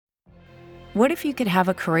What if you could have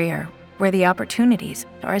a career where the opportunities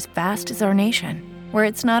are as vast as our nation, where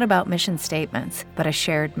it's not about mission statements, but a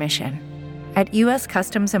shared mission? At U.S.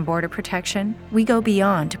 Customs and Border Protection, we go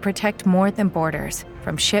beyond to protect more than borders.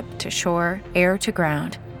 From ship to shore, air to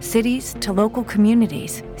ground, cities to local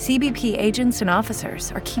communities, CBP agents and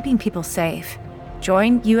officers are keeping people safe.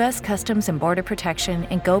 Join U.S. Customs and Border Protection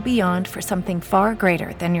and go beyond for something far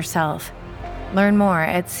greater than yourself. Learn more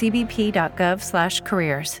at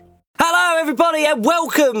cbp.gov/careers. Hello, everybody, and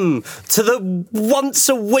welcome to the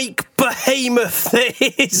once-a-week behemoth that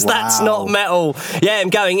is That's Not Metal. Yeah, I'm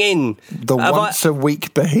going in. The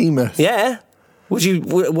once-a-week behemoth. Yeah.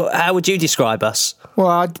 How would you describe us? Well,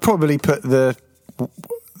 I'd probably put the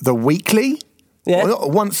weekly. Yeah.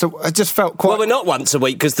 Well, I just felt quite... Well, we're not once a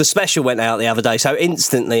week because the special went out the other day, so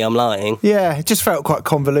instantly I'm lying. Yeah, it just felt quite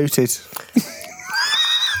convoluted.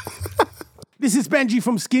 This is Benji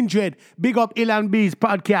from Skindred. Big up Ilan B's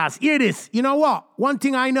podcast. Hear this. You know what? One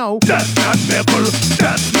thing I know. That's not metal.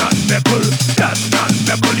 That's not metal. That's not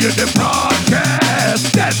metal. You're the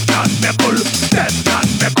podcast. That's not metal. That's not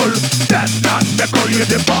metal. That's not metal. You're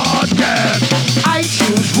the podcast.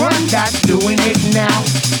 iTunes, run that, doing it now.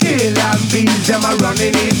 Ilan B's, them are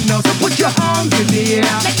running it now. So put your arms in the air.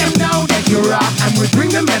 Let them know that you're rock. And we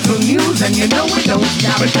bring the metal news, and you know we don't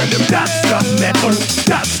stop. But tell them that's not metal.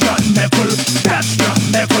 That's not metal. That's not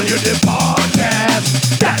metal, you're the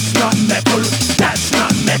podcast. That's not metal. That's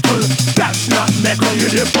not metal. That's not metal, you're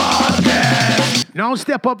the podcast. Now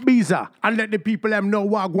step up, Biza, and let the people them know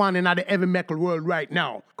what going on in the heavy metal world right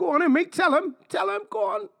now. Go on, mate. Tell them.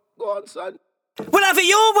 Go on, son. We'll have it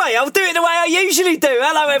your way. I'll do it the way I usually do.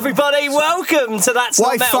 Hello, everybody. Welcome to That's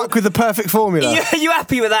Not Metal. Why fuck with the perfect formula? You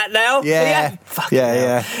happy with that now? Yeah.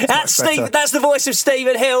 Yeah. That's the voice of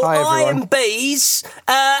Stephen Hill. Hi, I everyone. am Bees.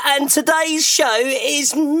 And today's show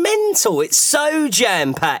is mental. It's so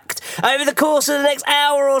jam-packed. Over the course of the next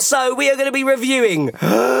hour or so, we are going to be reviewing...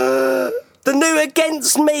 The new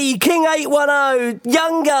Against Me, King 810,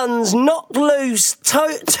 Young Guns, Knocked Loose,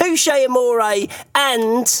 Touche Amore,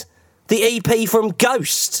 and... the EP from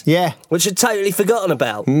Ghost. Yeah. Which I'd totally forgotten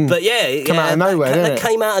about. But yeah. Come out of nowhere, didn't that it?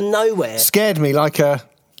 came out of nowhere. Scared me like a...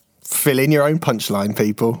 Fill in your own punchline,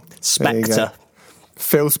 people. Spectre.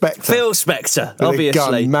 Phil Spector. Phil Spector, With obviously.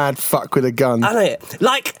 a gun, mad fuck with a gun. I know.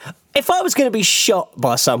 Like, if I was going to be shot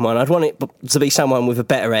by someone, I'd want it to be someone with a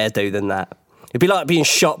better hairdo than that. It'd be like being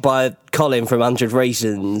shot by Colin from 100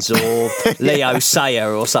 Reasons or Leo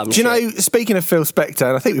Sayer or something. Do you know, speaking of Phil Spector,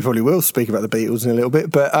 and I think we probably will speak about the Beatles in a little bit,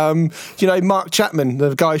 but do you know Mark Chapman,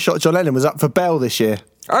 the guy who shot John Lennon, was up for bail this year?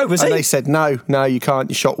 Oh, was he? And they said, no, you can't.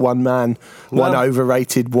 You shot one man, one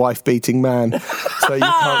overrated, wife-beating man, so you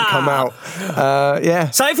can't come out.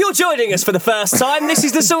 Yeah. So if you're joining us for the first time, this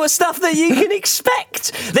is the sort of stuff that you can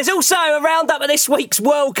expect. There's also a roundup of this week's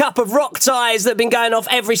World Cup of Rock Ties that have been going off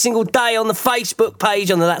every single day on the Facebook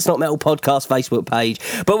page, on the That's Not Metal podcast Facebook page.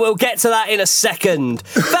 But we'll get to that in a second.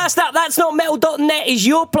 First up, that'snotmetal.net is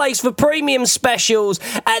your place for premium specials.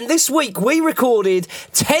 And this week we recorded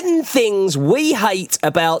 10 things we hate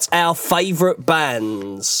about our favourite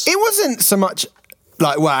bands. It wasn't so much...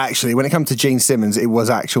 actually, when it comes to Gene Simmons, it was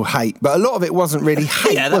actual hate, but a lot of it wasn't really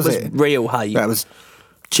hate, Yeah, that was it? real hate. That was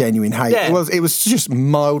genuine hate. Yeah. It was just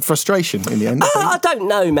mild frustration in the end. I don't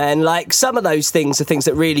know, man. Like, some of those things are things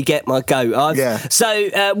that really get my goat. Yeah.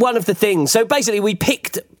 So, one of the things... So, basically, we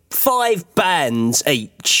picked 5 bands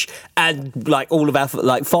each, and all of our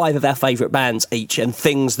 5 of our favourite bands each, and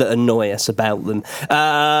things that annoy us about them.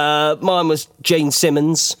 Mine was Gene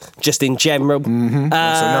Simmons, just in general.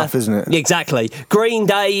 That's enough, isn't it? Exactly. Green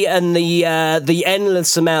Day and the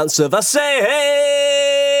endless amounts of I say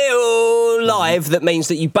hey oh, live. That means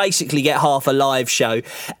that you basically get half a live show,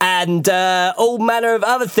 and all manner of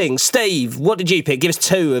other things. Steve, what did you pick? Give us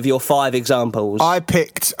 2 of your 5 examples. I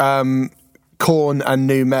picked Korn and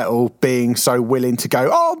nu metal being so willing to go,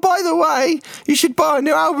 oh, by the way, you should buy a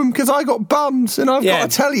new album because I got bummed, and I've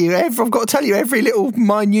got to tell you every little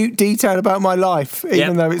minute detail about my life,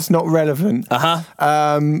 even though it's not relevant.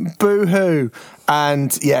 Boo-hoo.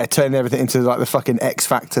 And turning everything into the fucking X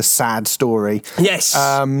Factor sad story. Yes.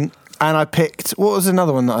 And I picked, what was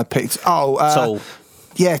another one that I picked? Tool.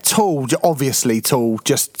 Yeah, Tool, obviously Tool,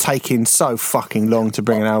 just taking so fucking long to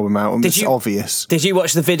bring an album out. It's obvious. Did you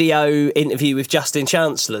watch the video interview with Justin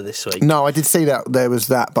Chancellor this week? No, I did see that there was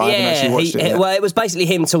that, but I haven't actually watched it yet. Well, it was basically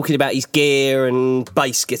him talking about his gear and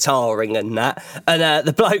bass guitaring and that. And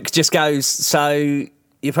the bloke just goes, so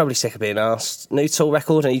you're probably sick of being asked, new Tool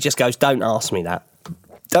record? And he just goes, don't ask me that.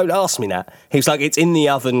 Don't ask me that. He was like, it's in the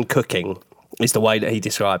oven cooking, is the way that he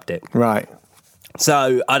described it. Right.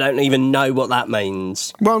 So I don't even know what that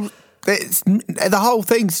means. Well, the whole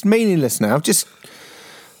thing's meaningless now. Just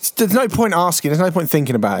there's no point asking. There's no point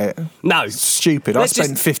thinking about it. No, it's stupid. I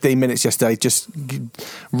spent 15 minutes yesterday just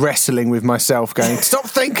wrestling with myself, going, "Stop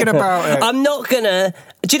thinking about it." I'm not gonna.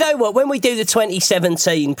 Do you know what? When we do the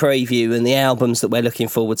 2017 preview and the albums that we're looking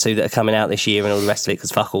forward to that are coming out this year and all the rest of it,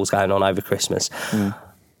 because fuck all's going on over Christmas.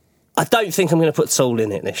 I don't think I'm going to put Tool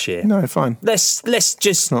in it this year. No, fine. Let's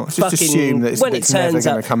just fucking assume that it's never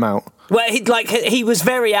going to come out. Well, he was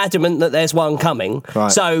very adamant that there's one coming, right.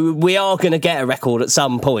 So we are going to get a record at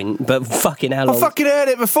some point. But fucking how long? I fucking heard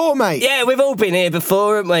it before, mate. Yeah, we've all been here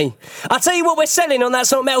before, haven't we? I'll tell you what we're selling on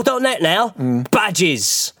That's Not Metal.net now.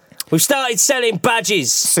 Badges. We've started selling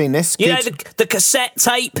badges. Seen this. You know, the cassette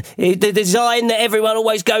tape, the design that everyone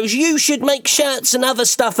always goes, you should make shirts and other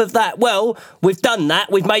stuff of that. Well, we've done that.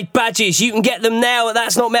 We've made badges. You can get them now at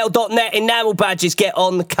that'snotmetal.net. Enamel badges. Get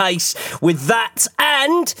on the case with that.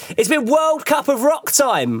 And it's been World Cup of Rock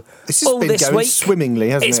time. This has been going week.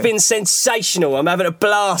 Swimmingly, hasn't it? It's been sensational. I'm having a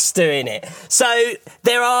blast doing it. So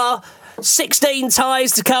there are 16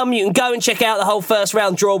 ties to come. You can go and check out the whole first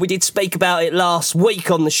round draw. We did speak about it last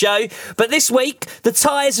week on the show. But this week, the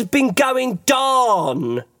ties have been going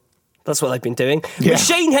down. That's what they've been doing. Yeah.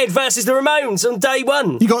 Machine Head versus the Ramones on day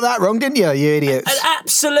one. You got that wrong, didn't you, you idiots? An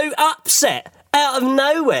absolute upset out of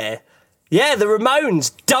nowhere. Yeah, the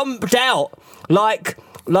Ramones dumped out like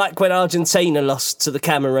when Argentina lost to the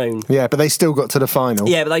Cameroon. Yeah, but they still got to the final.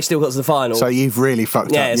 Yeah, but they still got to the final. So you've really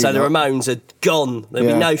fucked up. Yeah, so the Ramones are gone.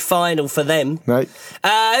 There'll be no final for them. No. Who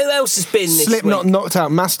else has been this Slipknot week? knocked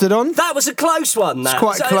out Mastodon. That was a close one. That. It's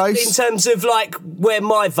quite close. In terms of, where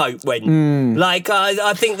my vote went. I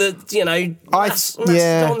think that,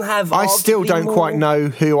 Mastodon have I still don't quite know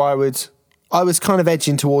who I would... I was kind of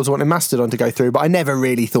edging towards wanting Mastodon to go through, but I never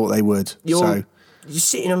really thought they would. You're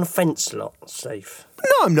sitting on the fence a lot, Steve.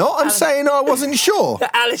 No, I'm not. I'm saying I wasn't sure.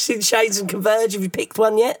 Alice in Chains and Converge, have you picked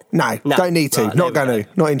one yet? No, don't need to. Right, not going to.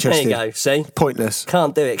 Not interested. There you go, see? Pointless.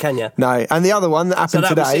 Can't do it, can you? No. And the other one that happened today...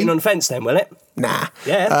 So that was sitting on the fence then, will it? Nah.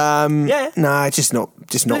 Yeah. Yeah. Nah, just not.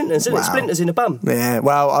 Splinters, isn't it? Splinters in a bum. Yeah.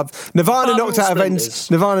 Well, Nirvana knocked out Avenged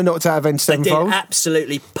Sevenfold. They did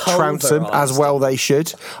absolutely trounced them as well. They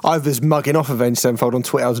should. I was mugging off Avenged Sevenfold on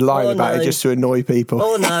Twitter. I was lying about it just to annoy people.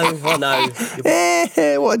 Oh no!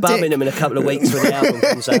 What a bumming dick. them in a couple of weeks when the album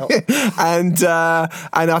comes out.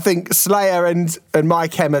 and I think Slayer and My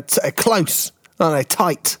Chem are close. Aren't they?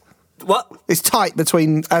 Tight. What? It's tight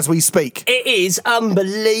between as we speak. It is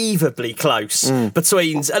unbelievably close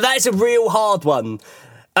between. That is a real hard one.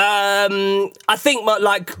 I think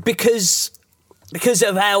because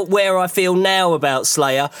of where I feel now about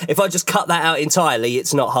Slayer, if I just cut that out entirely,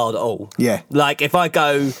 it's not hard at all. Yeah. If I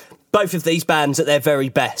go both of these bands at their very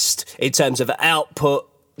best in terms of output,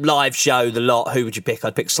 live show, the lot, who would you pick?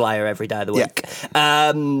 I'd pick Slayer every day of the week.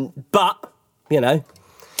 Yeah. But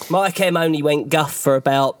My Chem only went guff for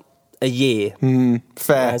about a year.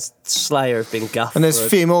 Fair. Slayer have been guff. And there's a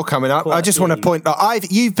few more coming up. I just want to point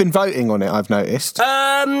out, you've been voting on it, I've noticed. No,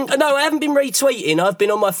 I haven't been retweeting. I've been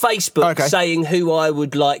on my Facebook saying who I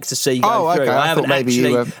would like to see go through. I haven't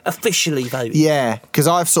actually officially voted. Yeah, because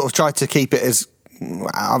I've sort of tried to keep it as...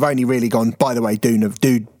 I've only really gone, by the way,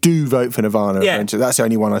 do vote for Nirvana. Yeah. That's the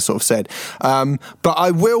only one I sort of said. But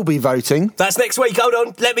I will be voting. That's next week. Hold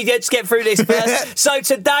on. Let me just get through this first. So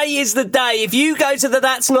today is the day. If you go to the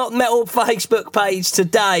That's Not Metal Facebook page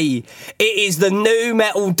today, it is the new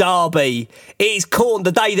metal derby. It is Korn,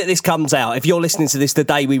 the day that this comes out. If you're listening to this the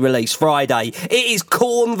day we release, Friday. It is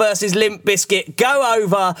Korn versus Limp Bizkit. Go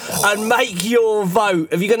over and make your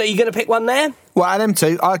vote. Are you gonna pick one there? Well, out of them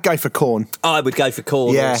two, I'd go for Korn. I would go for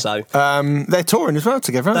Korn also. They're touring as well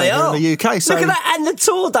together, aren't they? They are. In the UK. So... Look at that. And the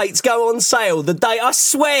tour dates go on sale the day. I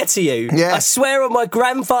swear to you. Yeah. I swear on my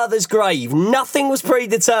grandfather's grave, nothing was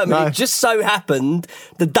predetermined. No. It just so happened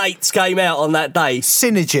the dates came out on that day.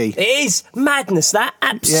 Synergy. It is madness, that.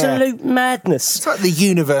 Absolute madness. It's like the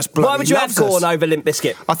universe bloody Why would you have Korn over Limp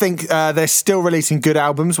Bizkit? I think they're still releasing good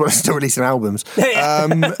albums. Well, they're still releasing albums.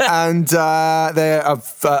 And they're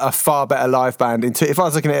a far better live band. If I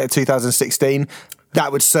was looking at it 2016,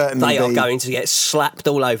 that would certainly They are going to get slapped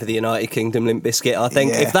all over the United Kingdom, Limp Bizkit. I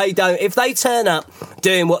think if they turn up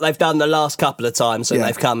doing what they've done the last couple of times that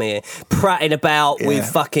they've come here, prattling about with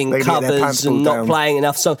fucking covers and not playing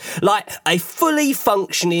enough songs, like a fully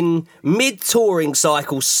functioning mid-touring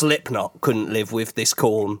cycle Slipknot couldn't live with this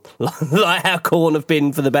Korn, like how Korn have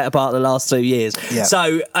been for the better part of the last 2 years. Yeah.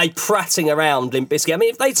 So a prattling around Limp Bizkit. I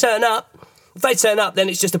mean, if they turn up, then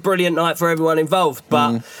it's just a brilliant night for everyone involved.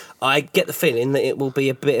 But I get the feeling that it will be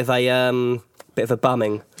a bit of a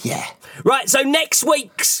bumming. Yeah. Right, so next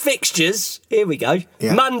week's fixtures, here we go.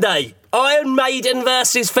 Yeah. Monday, Iron Maiden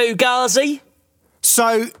versus Fugazi.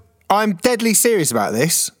 So I'm deadly serious about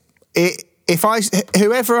this.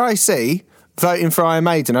 Whoever I see voting for Iron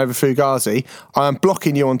Maiden over Fugazi, I am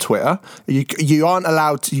blocking you on Twitter. You aren't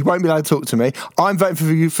allowed to, you won't be allowed to talk to me. I'm voting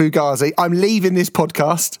for Fugazi. I'm leaving this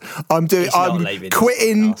podcast. I'm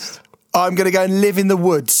quitting. I'm going to go and live in the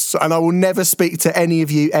woods, and I will never speak to any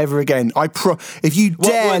of you ever again. If you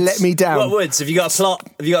dare let me down. What woods? Have you got a plot?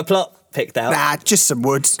 Have you got a plot picked out? Nah, just some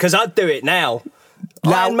woods. Because I'd do it now.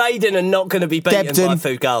 Iron Maiden are not going to be beaten by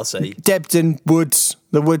Fugazi. Debden Woods.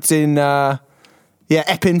 The woods in,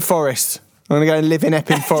 Epping Forest. I'm going to go and live in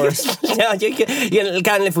Epping Forest. Yeah, you're going to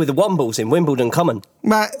go and live with the Wombles in Wimbledon Common.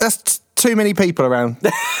 Mate, that's too many people around.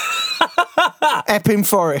 Epping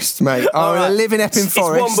Forest, mate. I'm going to live in Epping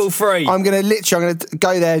Forest. It's Womble free. I'm going to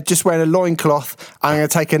go there just wearing a loincloth. I'm going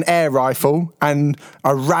to take an air rifle and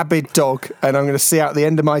a rabid dog, and I'm going to see out the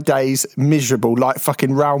end of my days miserable like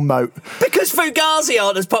fucking Raoul Moat. Because Fugazi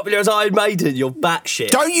aren't as popular as Iron Maiden, you're batshit.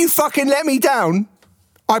 Don't you fucking let me down.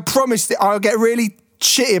 I promised I'll get really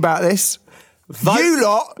shitty about this. Vote. You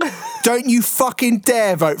lot, don't you fucking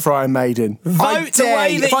dare vote for Iron Maiden. Vote the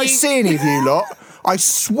way that I see any of you lot, I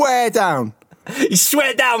swear down. You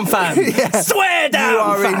swear down, fam. Yeah. Swear down, You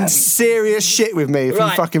are fam. in serious shit with me if you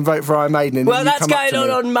fucking vote for Iron Maiden. Well, that's going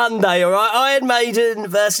on Monday, all right? Iron Maiden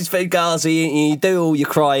versus Fugazi, and you do all your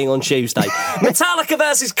crying on Tuesday. Metallica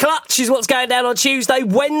versus Clutch is what's going down on Tuesday.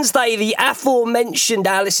 Wednesday, the aforementioned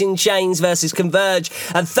Alice in Chains versus Converge.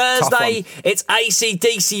 And Thursday, it's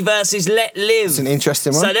AC/DC versus Let Live. It's an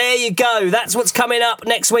interesting one. So there you go. That's what's coming up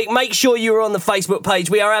next week. Make sure you're on the Facebook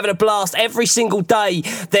page. We are having a blast every single day.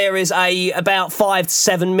 There is about 5 to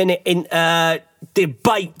 7 minute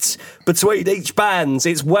debate between each bands.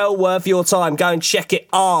 It's well worth your time. Go and check it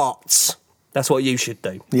out. That's what you should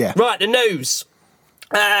do. Yeah. Right, the news.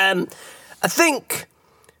 I think...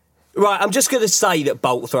 Right, I'm just going to say that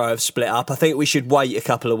Bolt Throw have split up. I think we should wait a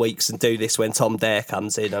couple of weeks and do this when Tom Dare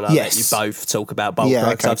comes in, and I'll let you both talk about Bolt Throw,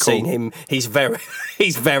 because I've seen him. He's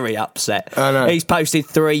very upset. I know. He's posted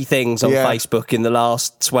 3 things on Facebook in the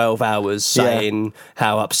last 12 hours saying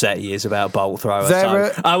how upset he is about Bolt Thrower.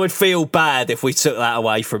 So I would feel bad if we took that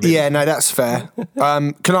away from him. Yeah, no, that's fair.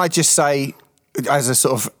 Can I just say, as a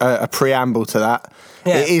sort of a preamble to that,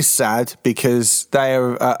 it is sad because they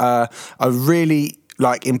are a really...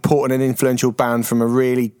 important and influential band from a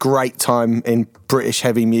really great time in British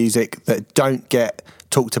heavy music that don't get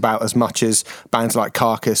talked about as much as bands like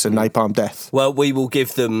Carcass and Napalm Death. Well, we will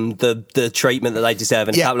give them the treatment that they deserve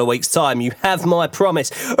in a couple of weeks' time. You have my promise.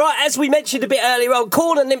 Right, as we mentioned a bit earlier on,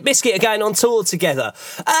 Korn and Limp Bizkit are going on tour together.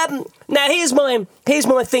 Now, here's my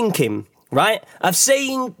thinking, right? I've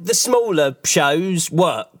seen the smaller shows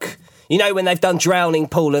work. You know, when they've done Drowning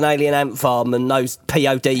Pool and Alien Ant Farm and those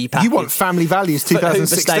POD packages. You want Family Values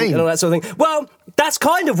 2016. And all that sort of thing. Well, that's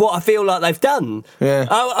kind of what I feel like they've done. Yeah.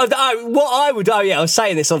 I was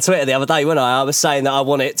saying this on Twitter the other day, wasn't I? I was saying that I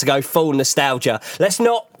want it to go full nostalgia. Let's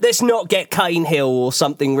not get Cane Hill or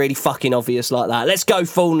something really fucking obvious like that. Let's go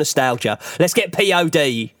full nostalgia. Let's get POD.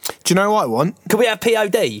 Do you know what I want? Can we have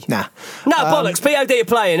POD? Nah. No, bollocks. POD are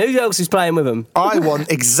playing. Who else is playing with them? I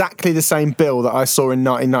want exactly the same bill that I saw in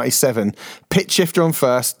 1997. Pitch Shifter on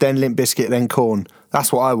first, then Limp Bizkit, then Korn.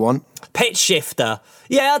 That's what I want. Pitch Shifter.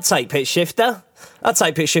 Yeah, I'd take Pitch Shifter. That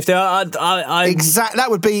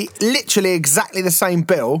would be literally exactly the same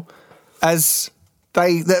bill as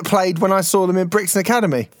that played when I saw them in Brixton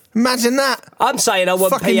Academy. Imagine that. I'm saying I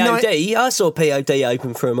want POD. I saw POD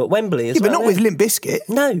open for them at Wembley as well. But not with Limp Bizkit.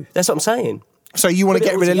 No, that's what I'm saying. So you want to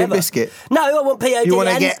get rid of Limp Bizkit? No, I want POD.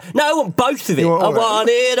 No, I want both of it. I want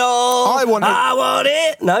it all. I want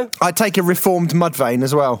it. No. I'd take a reformed Mudvayne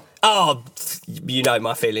as well. Oh, you know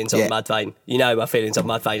my feelings on Mudvayne.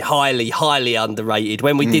 Highly, highly underrated.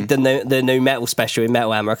 When we did the new metal special in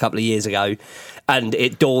Metal Hammer a couple of years ago, and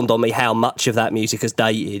it dawned on me how much of that music has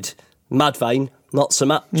dated. Mudvayne, not so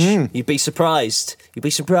much. You'd be surprised. I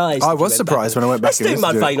was surprised when I went back. Let's do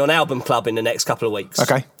Mudvayne on Album Club in the next couple of weeks.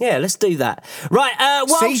 Okay. Yeah, let's do that. Right.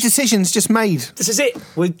 Decisions just made. This is it.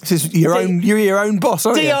 You're your own boss,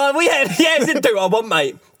 aren't you? Do what I want,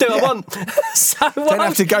 mate. Do what I want. So don't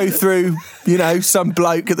have to go through, some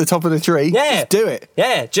bloke at the top of the tree. Yeah. Just do it.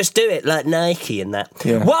 Yeah, just do it like Nike and that.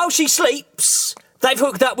 Yeah. While she sleeps, they've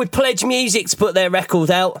hooked up with Pledge Music to put their record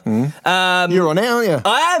out. You're on it, aren't you?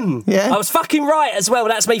 I am. Yeah. I was fucking right as well.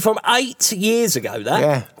 That's me from 8 years ago, that.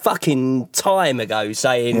 Yeah. Fucking time ago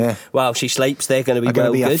saying, while she sleeps, they're going to be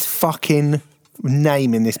well good. A fucking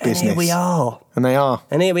name in this business. And here we are. And they are.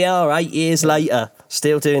 And here we are 8 years later.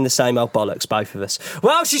 Still doing the same old bollocks, both of us.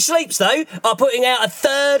 While She Sleeps, though, are putting out a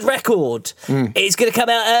third record. It's going to come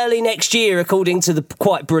out early next year, according to the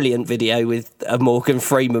quite brilliant video with a Morgan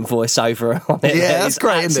Freeman voiceover on it. Yeah, that's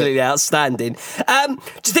great, absolutely isn't it? outstanding. Do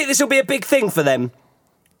you think this will be a big thing for them?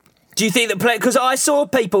 Do you think that... Because I saw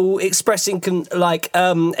people expressing,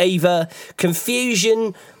 either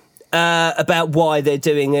confusion... about why they're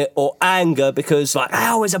doing it, or anger because,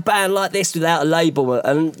 how is a band like this without a label?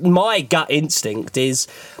 And my gut instinct is,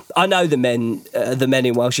 I know the men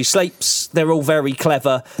in While She Sleeps. They're all very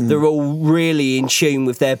clever. They're all really in tune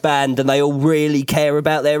with their band, and they all really care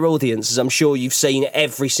about their audiences. I'm sure you've seen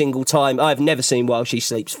every single time. I've never seen While She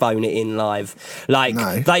Sleeps phone it in live.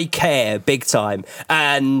 No. They care big time,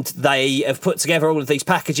 and they have put together all of these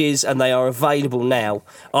packages, and they are available now.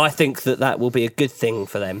 I think that will be a good thing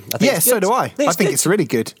for them. Yeah, so do I. I think it's really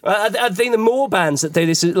good. I think the more bands that do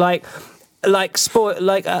this, one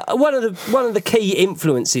of the key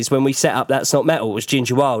influences when we set up That's Not Metal was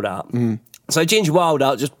Ginger Wildheart. So Ginger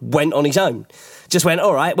Wildheart just went on his own. Just went,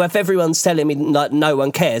 all right, well, if everyone's telling me no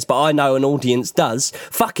one cares, but I know an audience does,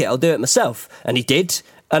 fuck it, I'll do it myself. And he did.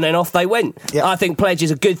 And then off they went. Yep. I think Pledge is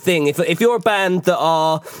a good thing. If you're a band that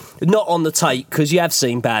are not on the take, because you have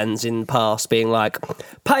seen bands in the past being like,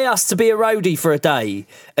 pay us to be a roadie for a day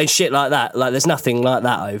and shit like that. There's nothing like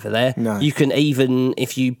that over there. No. You can even,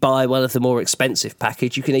 if you buy one of the more expensive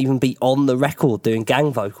package, you can even be on the record doing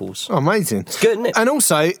gang vocals. Oh, amazing. It's good, isn't it? And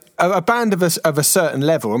also, a band of a certain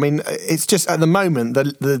level, I mean, it's just at the moment,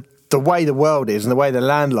 the way the world is and the way the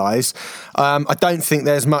land lies, I don't think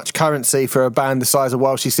there's much currency for a band the size of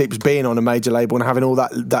While She Sleeps being on a major label and having all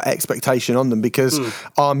that expectation on them, because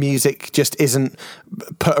our music just isn't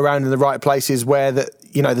put around in the right places where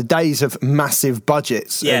the days of massive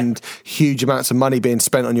budgets and huge amounts of money being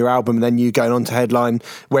spent on your album and then you going on to headline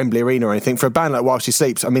Wembley Arena or anything. For a band like While She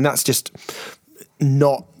Sleeps, I mean, that's just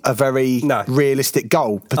not a very realistic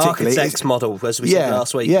goal, particularly. Architect's model, as we said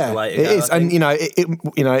last week. Yeah, the way it is. And,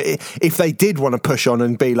 if they did want to push on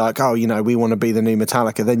and be like, we want to be the new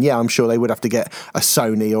Metallica, then, I'm sure they would have to get a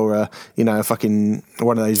Sony or a fucking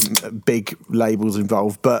one of those big labels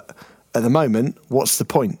involved. But at the moment, what's the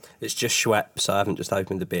point? It's just Schweppes. I haven't just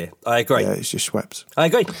opened the beer. I agree. Yeah, it's just Schweppes. I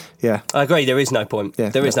agree. Yeah. I agree. There is no point. Yeah,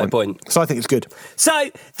 there is no point. So I think it's good. So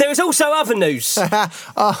there is also other news.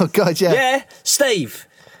 Oh, God, yeah. Yeah, Steve.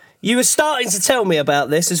 You were starting to tell me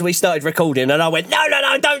about this as we started recording, and I went, no,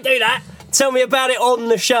 don't do that. Tell me about it on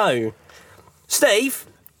the show. Steve,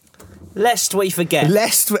 lest we forget.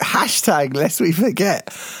 Lest we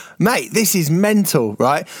forget. Mate, this is mental,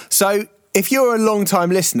 right? So if you're a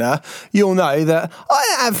long-time listener, you'll know that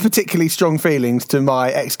I have particularly strong feelings to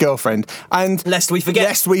my ex-girlfriend. And lest we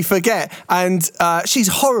forget. And she's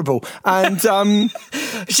horrible. And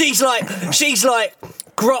she's like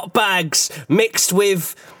grot bags mixed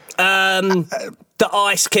with the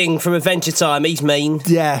Ice King from Adventure Time. He's mean.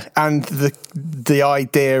 Yeah, and the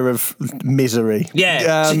idea of misery.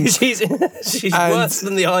 Yeah, she's worse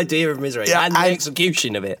than the idea of misery and the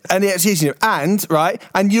execution of it. And the execution of it.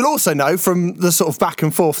 And you'll also know from the sort of back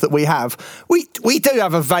and forth that we have, we do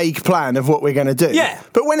have a vague plan of what we're going to do. Yeah.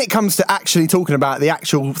 But when it comes to actually talking about the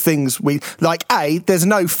actual things A, there's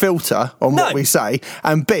no filter on what we say,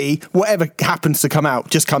 and B, whatever happens to come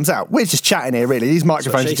out just comes out. We're just chatting here, really. These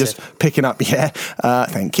microphones are just picking up,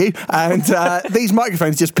 thank you. And these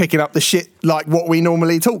microphones just picking up the shit like what we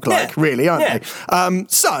normally talk like, really, aren't they?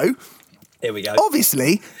 So, here we go.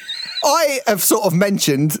 Obviously, I have sort of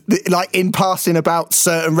mentioned, in passing about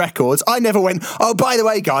certain records, I never went, oh, by the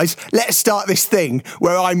way, guys, let's start this thing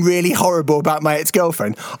where I'm really horrible about my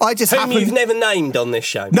ex-girlfriend. I just Whom you've never named on this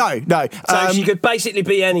show. No. So she could basically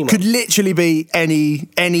be anyone. Could literally be any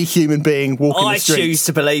human being walking the streets. I choose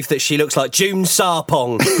to believe that she looks like June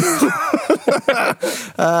Sarpong.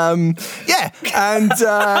 And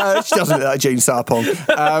she doesn't look like June Sarpong.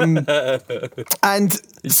 And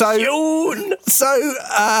so, June.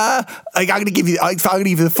 I'm going to give you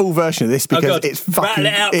the full version of this because it's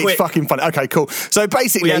fucking funny. Okay, cool. So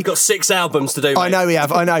basically, we have got 6 albums to do. Mate. I know we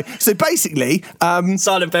have. I know. So basically,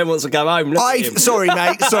 Silent Ben wants to go home. Sorry,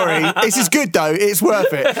 mate. Sorry. This is good though. It's worth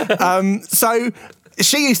it. So.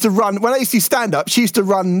 She used to run, when I used to stand up, she used to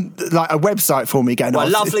run a website for me going, what a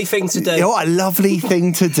lovely thing to do. What a lovely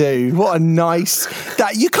thing to do. What a nice...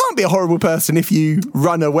 You can't be a horrible person if you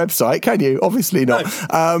run a website, can you? Obviously not. No.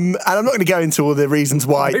 And I'm not going to go into all the reasons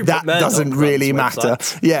why that doesn't really matter.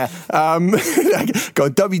 Yeah. Go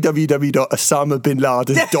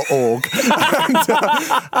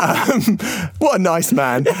www.osamabinladen.org. What a nice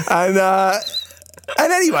man. And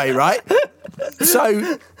anyway, right?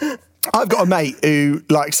 So... I've got a mate who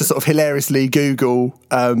likes to sort of hilariously Google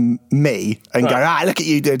me and go, look at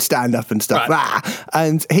you doing stand-up and stuff. Right.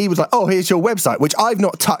 And he was like, oh, here's your website, which I've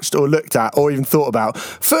not touched or looked at or even thought about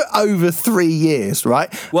for over 3 years,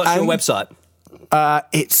 right? What's your website?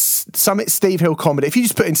 It's Summit Steve Hill Comedy. If you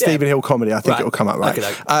just put in Stephen Hill Comedy, I think it'll come up, right?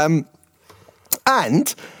 Okay.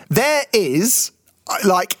 And there is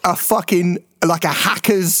like a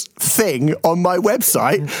hacker's thing on my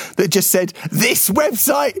website that just said, this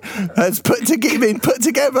website has been put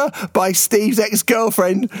together by Steve's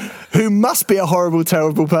ex-girlfriend, who must be a horrible,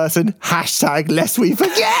 terrible person. # lest we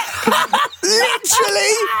forget.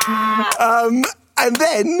 Literally. And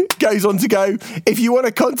then goes on to go, if you want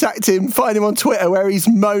to contact him, find him on Twitter where he's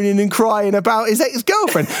moaning and crying about his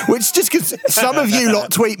ex-girlfriend, which just because some of you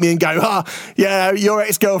lot tweet me and go, yeah, your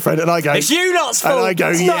ex-girlfriend. And I go, it's you lot's fault. And I go,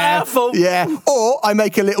 it's not our fault. Yeah. Or I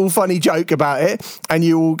make a little funny joke about it and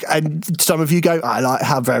some of you go, I like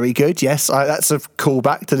how very good. Yes, that's a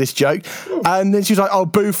callback to this joke. And then she was like, oh,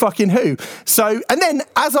 boo fucking who? So, and then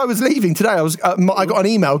as I was leaving today, I got an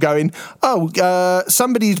email going,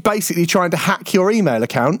 somebody's basically trying to hack your email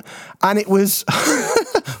account, and it was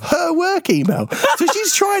her work email. So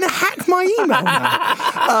she's trying to hack my email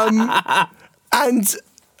now. And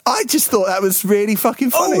I just thought that was really fucking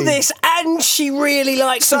funny. All this, and she really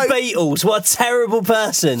likes the Beatles. What a terrible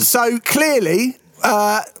person. So clearly,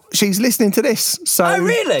 she's listening to this. So, oh,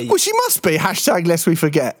 really? Well, she must be. # lest we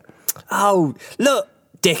forget. Oh, look,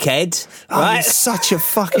 dickhead. Right? You're such a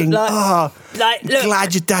fucking... look,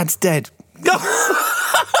 glad your dad's dead.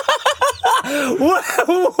 Wow!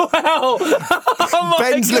 Oh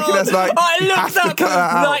Ben's looking at us like, I looked up, cut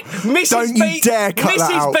that out. Like Mrs. Don't you dare cut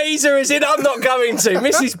that out. Mrs. Beezer is in. I'm not going to.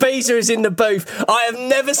 Mrs. Beezer is in the booth. I have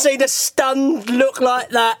never seen a stunned look like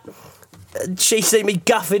that. She's seen me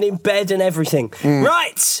guffing in bed and everything.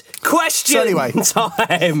 Right, question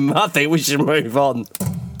time. I think we should move on.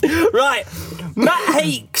 Right, Matt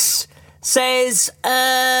Heeks says.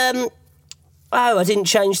 Oh, I didn't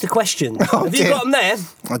change the question. Have you got them there?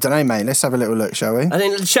 I don't know, mate. Let's have a little look, shall we? I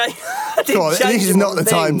didn't change. This is not the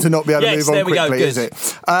time to not be able to move on quickly, is it?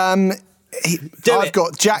 I've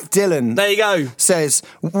got Jack Dillon. There you go. Says,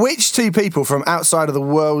 which two people from outside of the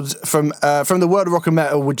world, from the world of rock and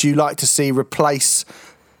metal, would you like to see replace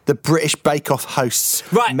the British Bake Off hosts,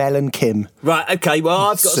 Mel and Kim? Right. Okay. Well,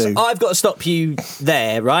 I've got to stop you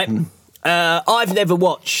there. Right. I've never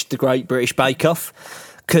watched the Great British Bake Off.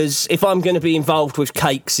 Because if I'm going to be involved with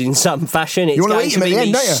cakes in some fashion, it's going to be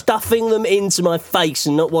me stuffing them into my face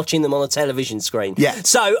and not watching them on a television screen. Yeah.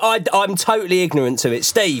 So I'm totally ignorant to it.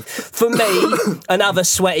 Steve, for me, and other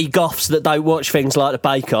sweaty goths that don't watch things like the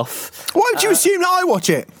Bake Off. Why would you assume that I watch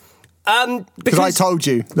it? Because I told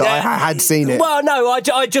you that I had seen it. Well, no,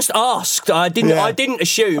 I just asked. I didn't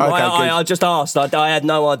assume. Okay, I just asked. I had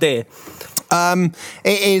no idea. It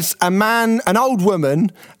is an old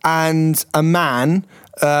woman, and a man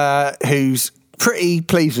who's pretty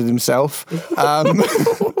pleased with himself,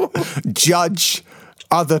 judge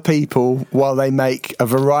other people while they make a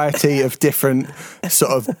variety of different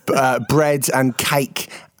sort of bread and cake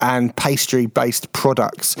and pastry-based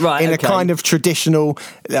products in a kind of traditional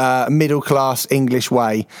middle-class English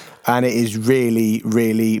way. And it is really,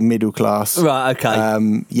 really middle-class. Right,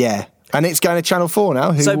 okay. Yeah. And it's going to Channel 4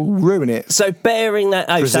 now, who will ruin it. So bearing that...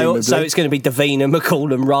 Oh, so it's going to be Davina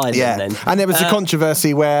McCall and Ryan then? And there was a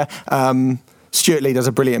controversy where Stuart Lee does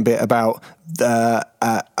a brilliant bit about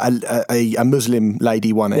a Muslim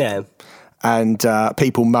lady won it. Yeah. And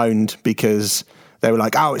people moaned because... They were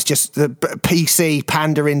like, oh, it's just the PC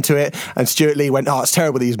pander into it, and Stuart Lee went, oh, it's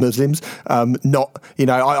terrible, these Muslims. Not, you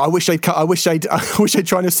know, I wish they'd try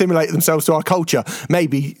to assimilate themselves to our culture.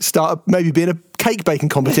 Maybe be in a cake baking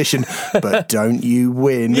competition, but don't you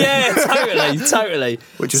win? Yeah, totally.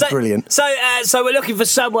 Which is brilliant. So we're looking for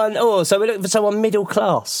someone. Middle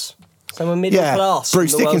class. Someone middle class.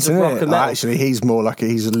 Bruce Dickinson, isn't it? Actually, he's more like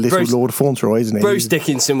he's a little Lord Fauntleroy, isn't he? Bruce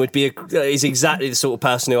Dickinson would be is exactly the sort of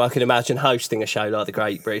person who I can imagine hosting a show like the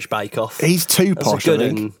Great British Bake Off. He's too posh, I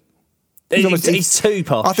think. He's too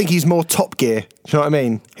posh. I think he's more Top Gear. Do you know what I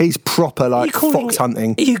mean? He's proper like fox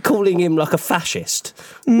hunting. Are you calling him like a fascist?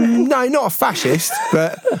 No, not a fascist.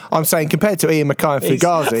 But I'm saying compared to Ian Mackay and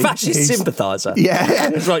Fugazi, a fascist sympathiser.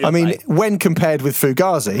 Yeah, I mean, when compared with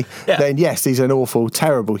Fugazi, then yes, he's an awful,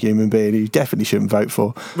 terrible human being who you definitely shouldn't vote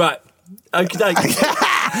for. Right. Okay.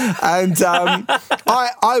 And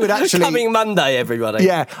I would actually coming Monday, everybody.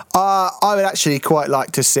 Yeah, I would actually quite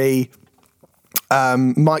like to see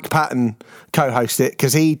Mike Patton co-host it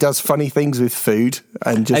because he does funny things with food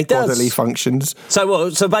and just bodily functions. So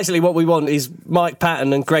what? So basically, what we want is Mike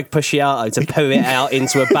Patton and Greg Puciato to poo it out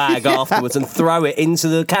into a bag afterwards and throw it into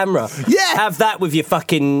the camera. Yeah, have that with your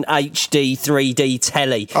fucking HD 3D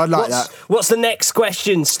telly. I'd like that. What's the next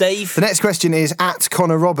question, Steve? The next question is at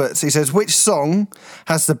Connor Roberts. He says, "Which song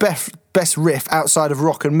has the best riff outside of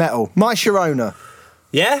rock and metal?" My Sharona.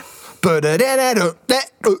 Yeah.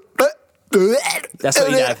 That's what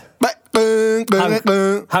you'd have.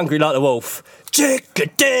 Hungry Like the Wolf. Yeah,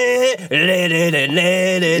 that's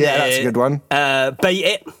a good one. Beat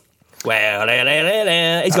It. Well,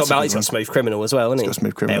 he's got Smooth Criminal as well, hasn't he? He's got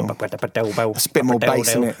Smooth Criminal. It's a bit more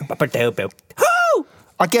bass in it.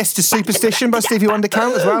 I guess to Superstition by Stevie Wonder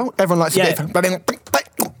count as well. Everyone likes a bit of...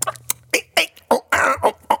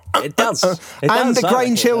 It does. And the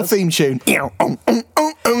Grange Hill theme tune. For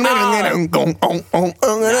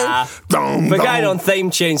going on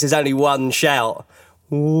theme tunes, there's only one shout.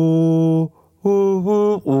 Ooh, ooh,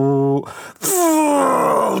 ooh, ooh.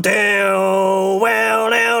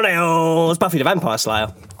 It's Buffy the Vampire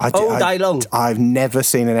Slayer. All day long. I've never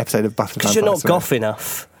seen an episode of Buffy the Vampire Slayer. Because you're not goth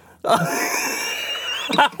enough.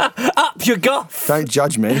 Up your goth. Don't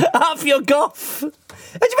judge me. Up your goth.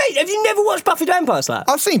 What do you mean? Have you never watched Buffy the Vampire Slayer?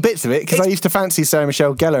 I've seen bits of it because I used to fancy Sarah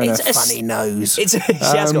Michelle Gellar and her funny nose. She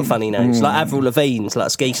has got funny nose, like Avril Lavigne's, like a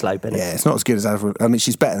ski slope, isn't it? Yeah, it's not as good as Avril. I mean,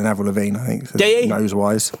 she's better than Avril Lavigne, I think. Do you?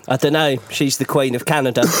 Nose-wise. I don't know. She's the Queen of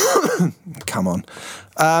Canada. Come on.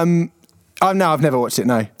 I've never watched it,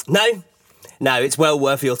 no. No, it's well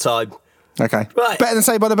worth your time. Okay. Right. Better than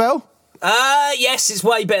Saved by the Bell? Yes, it's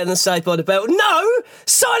way better than Saved by the Bell. No!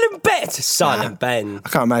 Silent Bet! Silent Ben. I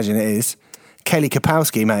can't imagine it is. Kelly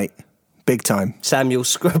Kapowski, mate. Big time. Samuel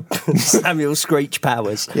Screech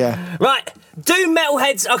Powers. Yeah. Right. Do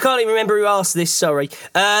metalheads... I can't even remember who asked this, sorry. Do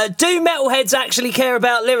metalheads actually care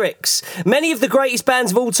about lyrics? Many of the greatest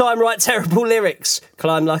bands of all time write terrible lyrics.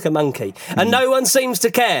 Climb Like a Monkey. And no one seems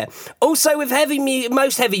to care. Also, with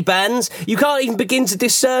most heavy bands, you can't even begin to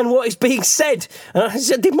discern what is being said. And I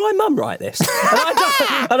said, did my mum write this?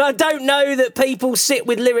 and I don't know that people sit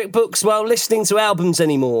with lyric books while listening to albums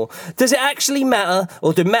anymore. Does it actually matter?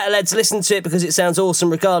 Or do metalheads listen to it because it sounds awesome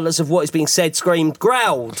regardless of what is being said, screamed,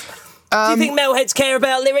 growled? Do you think metalheads care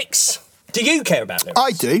about lyrics? Do you care about lyrics?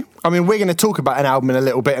 I do. I mean, we're going to talk about an album in a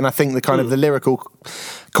little bit, and I think the kind of the lyrical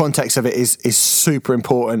context of it is super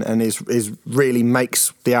important and is really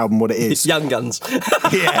makes the album what it is. Young Guns.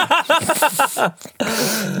 Yeah.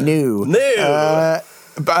 New.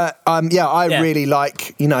 I really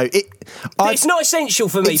like, it's not essential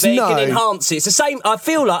for me, but it can enhance it. It's the same. I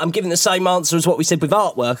feel like I'm giving the same answer as what we said with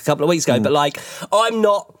artwork a couple of weeks ago, but I'm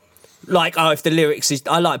not. If the lyrics is...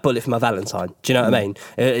 I like Bullet for My Valentine. Do you know what I mean?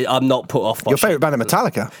 I'm not put off by... Your favourite band of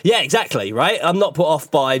Metallica. Yeah, exactly, right? I'm not put off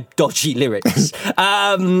by dodgy lyrics.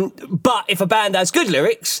 But if a band has good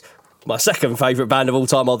lyrics... My second favourite band of all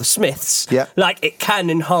time are the Smiths. Yeah. It can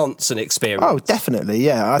enhance an experience. Oh, definitely,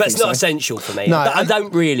 yeah. But it's not essential for me. No, I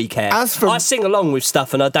don't really care. I sing along with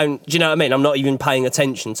stuff and I don't... Do you know what I mean? I'm not even paying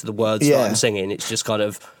attention to the words that I'm singing. It's just kind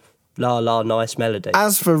of... La, nice melody.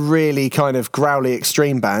 As for really kind of growly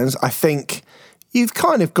extreme bands, I think you've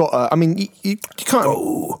kind of got you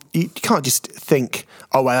can't just think,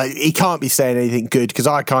 oh, well, he can't be saying anything good because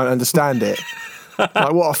I can't understand it.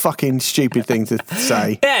 What a fucking stupid thing to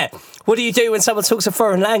say. Yeah. What do you do when someone talks a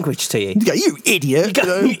foreign language to you? You go, you idiot.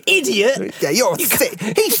 You idiot. Yeah, you're thick.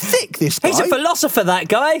 He's thick, this guy. He's a philosopher, that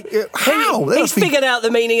guy. How? He's figured out the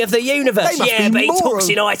meaning of the universe. Yeah, but he talks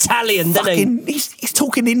in Italian, doesn't he? He's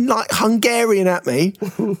talking in Hungarian at me.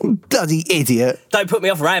 Bloody idiot. Don't put me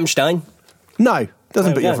off Rammstein. No,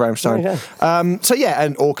 doesn't put you off Rammstein.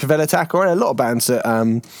 Or Kvelertak, or a lot of bands that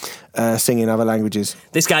sing in other languages.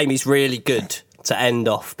 This game is really good to end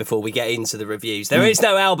off before we get into the reviews. There is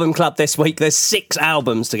no album club this week. There's 6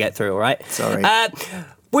 albums to get through, all right? Sorry.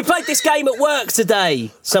 We played this game at work today,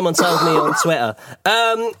 someone told me on Twitter.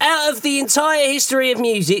 Out of the entire history of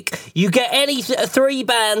music, you get any 3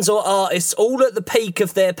 bands or artists all at the peak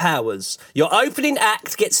of their powers. Your opening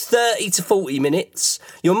act gets 30 to 40 minutes,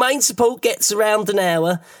 your main support gets around an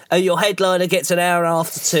hour, and your headliner gets an hour and a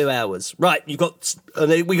half to 2 hours. Right, we're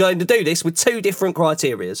going to do this with 2 different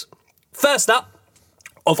criterias. First up,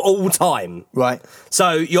 of all time. Right.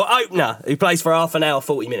 So your opener, who plays for half an hour,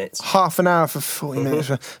 40 minutes. Half an hour for 40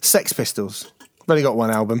 minutes. Sex Pistols. I've only got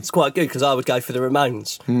 1 album. It's quite good because I would go for the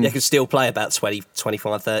Ramones. They could still play about 20,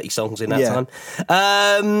 25, 30 songs in that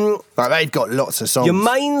time. They've got lots of songs. Your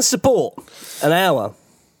main support, an hour.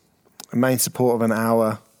 A main support of an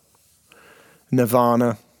hour.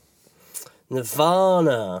 Nirvana.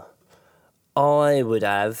 I would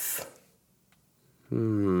have...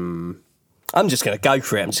 I'm just going to go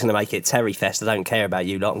for it. I'm just going to make it Terry Fest. I don't care about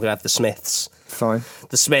you lot. I'm going to have the Smiths. Fine.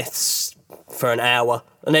 The Smiths for an hour.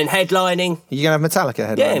 And then headlining. You going to have Metallica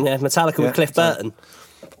headlining? Yeah, I'm going to have Metallica with Cliff Burton.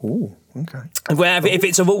 Ooh, okay. If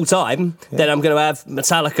it's of all time, then I'm going to have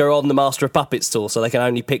Metallica on the Master of Puppets tour, so they can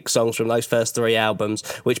only pick songs from those first 3 albums,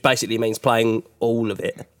 which basically means playing all of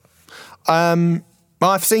it.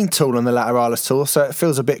 I've seen Tool on the Lateralis tour, so it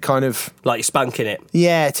feels a bit kind of... Like you're spunking it.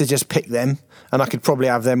 Yeah, to just pick them. And I could probably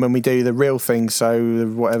have them when we do the real thing, so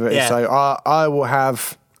whatever it is. So I will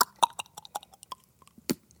have...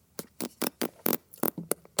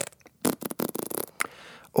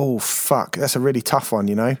 Oh, fuck. That's a really tough one,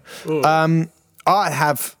 you know. I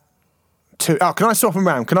have 2... Oh, can I swap them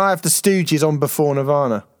around? Can I have the Stooges on before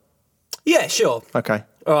Nirvana? Yeah, sure. Okay.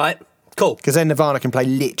 All right. Cool. Because then Nirvana can play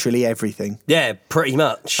literally everything. Yeah, pretty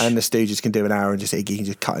much. And the Stooges can do an hour and just Iggy can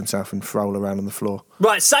just cut himself and roll around on the floor.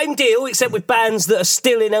 Right, same deal, except with bands that are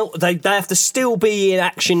still in... They have to still be in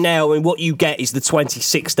action now, and what you get is the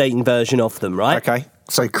 2016 version of them, right? Okay.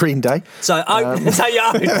 So Green Day. So, no, I'm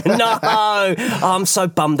so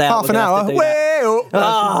bummed out. Half an hour. I'm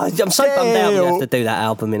so bummed out we have to do that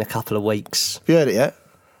album in a couple of weeks. Have you heard it yet?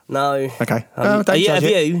 No. Okay. Don't judge have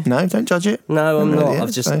it. you? No, don't judge it. No, I'm not. Yeah,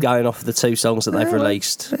 I'm just going off the 2 songs that they've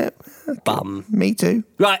released. Yeah, okay. Bum. Me too.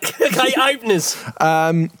 Right, okay, openers.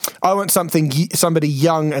 I want somebody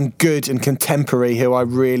young and good and contemporary who I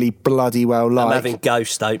really bloody well like. I'm having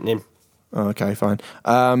Ghost opening. Oh, okay, fine.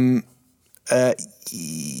 I'll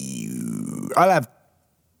have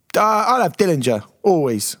Dillinger,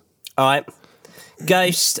 always. All right.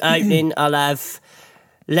 Ghost opening, I'll have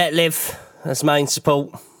Let Live as main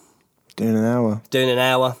support. Doing an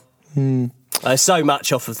hour. There's so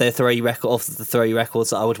much off of the 3 records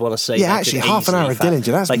that I would want to see. Yeah, actually, half an hour of Dillinger,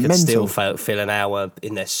 that's mental. They mental. could still fill an hour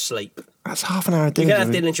in their sleep. That's half an hour of Dillinger. You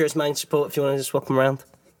can have Dillinger as main support if you want to just swap them around.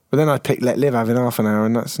 But then I'd pick Let Live having half an hour,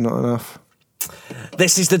 and that's not enough.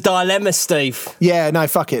 This is the dilemma, Steve. Yeah, no,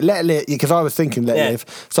 fuck it. Let Live, because I was thinking Let Live.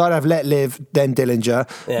 So I'd have Let Live, then Dillinger,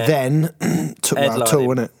 then Tool,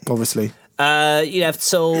 wouldn't it? Obviously. You'd have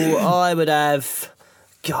Tool. I would have...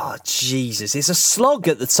 God, Jesus. It's a slog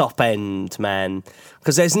at the top end, man.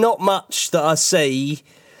 Because there's not much that I see.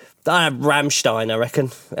 I have Rammstein, I reckon,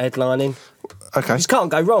 headlining. Okay. You just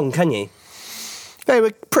can't go wrong, can you? They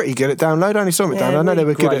were pretty good at Download. I only saw them at Download. I know they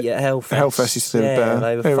were good at Hellfest. Hellfest used to do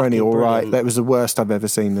better. They were only all right. That was the worst I've ever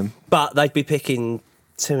seen them. But they'd be picking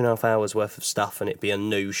 2.5 hours worth of stuff and it'd be a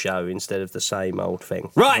new show instead of the same old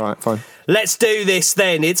thing. Right, fine. Let's do this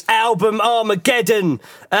then. It's album Armageddon.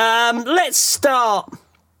 Let's start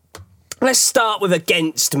with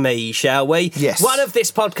Against Me, shall we? Yes. One of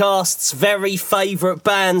this podcast's very favourite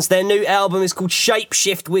bands. Their new album is called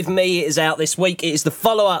Shapeshift With Me. It is out this week. It is the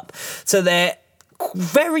follow-up to their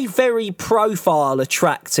very, very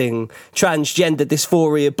profile-attracting Transgender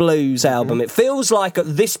Dysphoria Blues album. It feels like at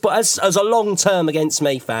this point, as a long-term Against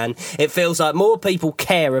Me fan, it feels like more people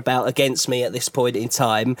care about Against Me at this point in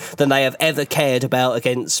time than they have ever cared about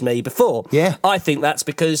Against Me before. Yeah. I think that's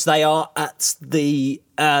because they are at the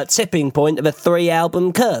tipping point of a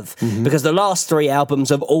 3-album curve, because the last 3 albums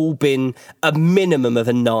have all been a minimum of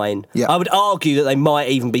a 9. Yeah. I would argue that they might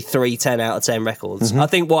even be 3 10 out of 10 records. I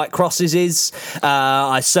think White Crosses is.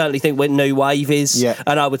 I certainly think New Wave is. Yeah.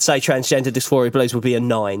 And I would say Transgender Dysphoria Blues would be a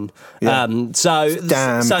 9. Yeah. So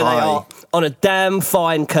damn they high. are on a damn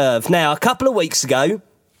fine curve. Now, a couple of weeks ago,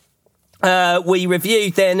 we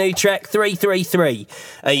reviewed their new track 333.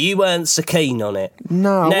 You weren't so keen on it.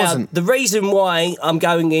 No, I now, wasn't. The reason why I'm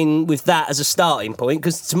going in with that as a starting point,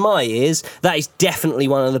 because to my ears, that is definitely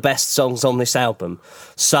one of the best songs on this album.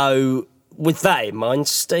 So, with that in mind,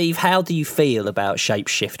 Steve, how do you feel about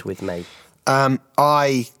Shapeshift With Me?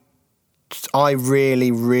 I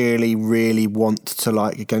really, really, really want to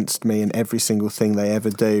like Against Me in every single thing they ever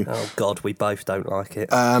do. Oh, God, we both don't like it.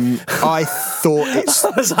 I thought it's... I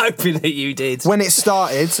was hoping that you did. When it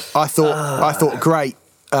started, I thought great.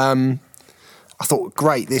 I thought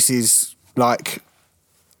great. This is like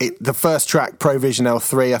the first track, Provision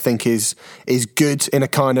L3. I think is good in a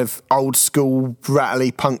kind of old school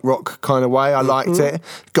rattly punk rock kind of way. I liked it.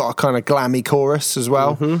 Got a kind of glammy chorus as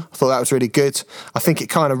well. I thought that was really good. I think it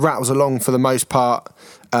kind of rattles along for the most part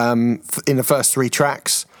in the first 3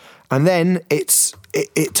 tracks, and then it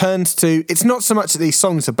turns to, it's not so much that these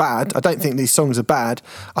songs are bad. I don't think these songs are bad.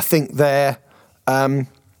 I think they're...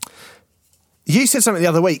 you said something the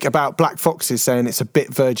other week about Black Foxes saying it's a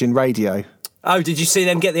bit Virgin Radio. Oh, did you see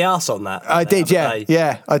them get the arse on that? I did, yeah.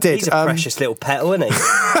 Yeah, I did. He's a precious little petal, isn't he?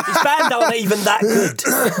 His band aren't even that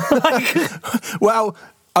good. Well,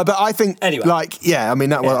 But I think, Anyway. I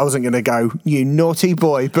mean, I wasn't going to go, you naughty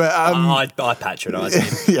boy, but... I patronised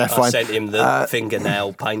him. Yeah, fine. I sent him the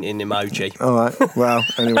fingernail painting emoji. All right, well,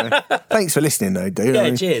 anyway. Thanks for listening, though, dude.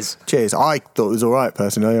 Yeah, cheers. Cheers. I thought it was all right,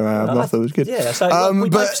 personally. I thought it was good. Yeah, so we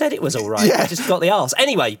both said it was all right. Yeah. I just got the arse.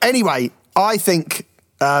 Anyway, I think...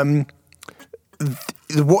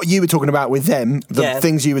 what you were talking about with them, the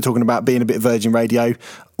things you were talking about being a bit Virgin Radio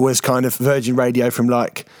was kind of Virgin Radio from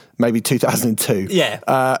like maybe 2002.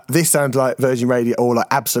 Yeah. This sounds like Virgin Radio or like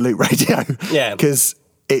Absolute Radio. Yeah. Because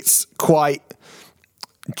it's quite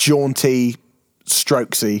jaunty,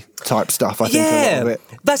 strokesy type stuff, I think, a lot of it.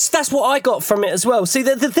 That's what I got from it as well. See,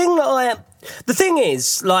 the thing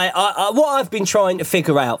is, like, what I've been trying to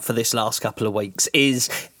figure out for this last couple of weeks is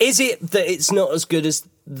it that it's not as good as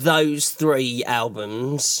those 3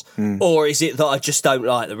 albums, or is it that I just don't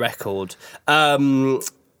like the record?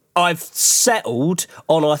 I've settled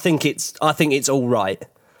on I think it's all right.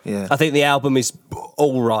 Yeah. I think the album is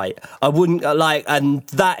all right. I wouldn't and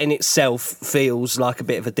that in itself feels like a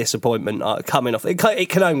bit of a disappointment coming off. It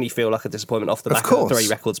can only feel like a disappointment off the back of the 3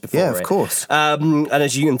 records before it. Yeah, of course. And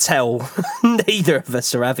as you can tell, neither of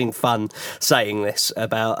us are having fun saying this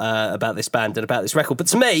about this band and about this record. But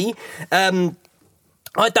to me,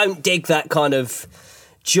 I don't dig that kind of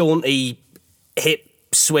jaunty, hip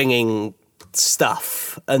swinging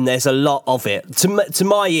stuff, and there's a lot of it. To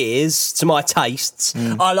my ears, to my tastes,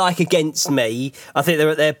 I like Against Me. I think they're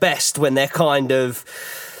at their best when they're kind of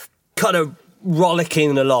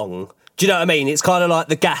rollicking along. Do you know what I mean? It's kind of like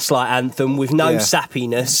the Gaslight Anthem with no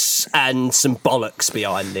sappiness and some bollocks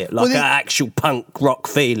behind it, like an actual punk rock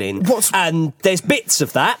feeling. And there's bits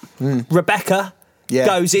of that. Rebecca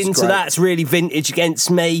goes into that. It's really vintage Against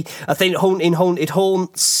Me. I think Haunted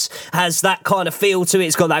Haunts has that kind of feel to it.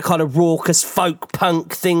 It's got that kind of raucous folk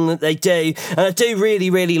punk thing that they do. And I do really,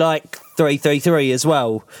 really like 333 as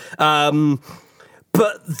well.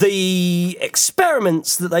 But the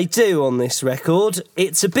experiments that they do on this record,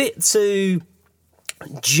 it's a bit too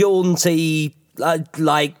jaunty, there's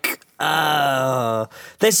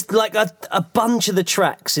like a bunch of the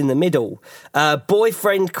tracks in the middle.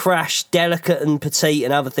 Boyfriend Crash, Delicate and Petite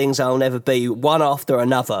and Other Things I'll Never Be, one after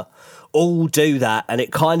another, all do that, and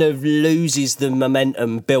it kind of loses the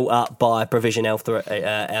momentum built up by Provision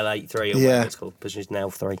L83 or whatever it's called, Provision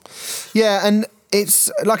L3. Yeah, and it's,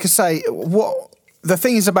 like I say, what the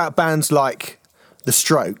thing is about bands like The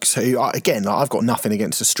Strokes, who, again, I've got nothing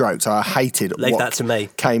against The Strokes. I hated Leave that to me.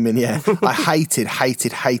 Came in, I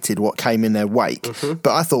hated what came in their wake.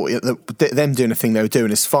 But I thought that them doing the thing they were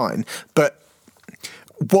doing is fine. But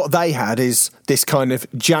what they had is this kind of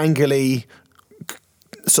jangly,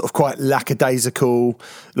 sort of quite lackadaisical,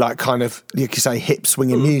 like kind of, you could say, hip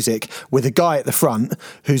swinging music with a guy at the front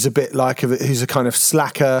who's a bit like who's a kind of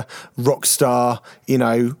slacker rock star, you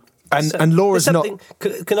know. And Laura's not.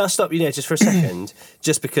 Can I stop you there just for a second?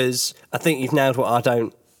 Just because I think you've nailed what I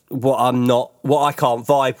can't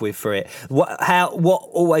vibe with for it. What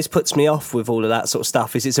always puts me off with all of that sort of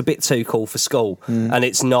stuff is it's a bit too cool for school, and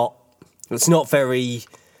it's not very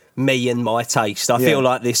me and my taste. I feel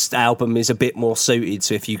like this album is a bit more suited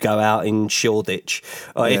to if you go out in Shoreditch,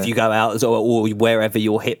 or if you go out or wherever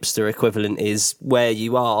your hipster equivalent is where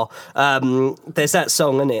you are. There's that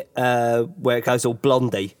song, isn't it, where it goes all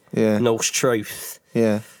Blondie. Norse Truth.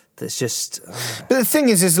 There's just... But the thing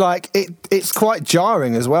is like, it's quite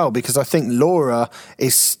jarring as well, because I think Laura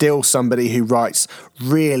is still somebody who writes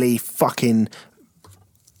really fucking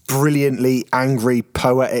brilliantly angry,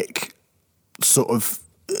 poetic sort of,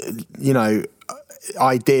 you know,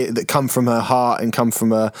 idea that come from her heart and come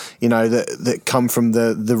from her, you know, that come from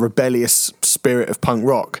the rebellious spirit of punk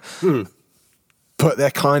rock. But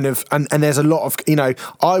they're kind of... And there's a lot of, you know,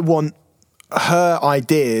 I want her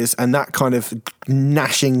ideas and that kind of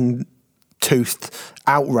gnashing toothed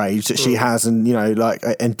outrage that she has, and, you know, like,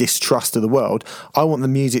 and distrust of the world. I want the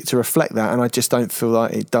music to reflect that, and I just don't feel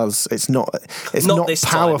like it does. It's not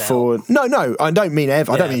powerful. No, I don't mean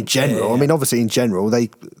ever. I don't mean in general. I mean, obviously in general they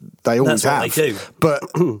always have. They do. But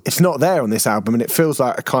it's not there on this album, and it feels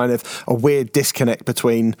like a kind of a weird disconnect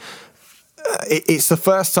between. It's the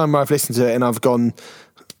first time I've listened to it and I've gone,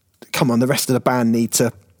 come on, the rest of the band need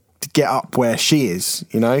to get up where she is,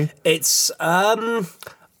 you know? It's I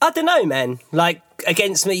don't know, man. Like,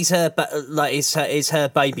 Against Me is her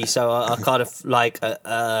baby, so I kind of like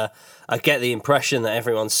I get the impression that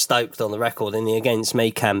everyone's stoked on the record in the Against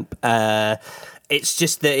Me camp. It's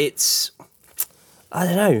just that it's, I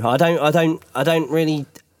don't know. I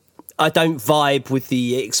don't vibe with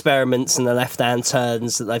the experiments and the left-hand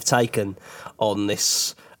turns that they've taken on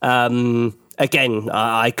this. Again,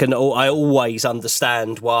 I always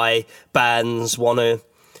understand why bands want to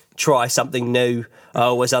try something new. I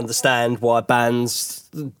always understand why bands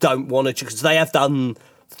don't want to, because they have done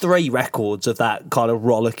 3 records of that kind of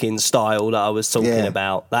rollicking style that I was talking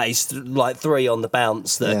about. That is like 3 on the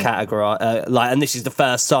bounce that are categorized, and this is the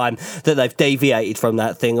first time that they've deviated from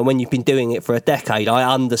that thing. And when you've been doing it for a decade,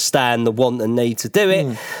 I understand the want and need to do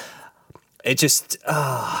it. It just,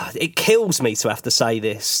 it kills me to have to say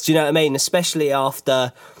this. Do you know what I mean? Especially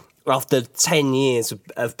after 10 years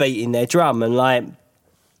of beating their drum, and like,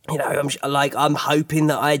 you know, I'm hoping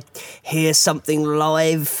that I hear something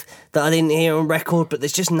live that I didn't hear on record, but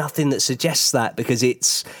there's just nothing that suggests that, because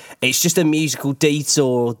it's just a musical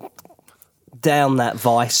detour down that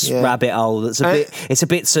Vice rabbit hole that's a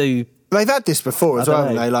bit too. They've had this before as well,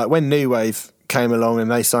 haven't they? Like when New Wave came along and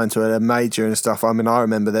they signed to a major and stuff. I mean, I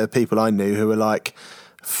remember there were people I knew who were like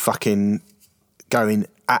fucking going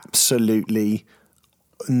absolutely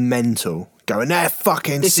mental. Going, they're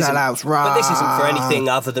fucking sellouts, right? But this isn't for anything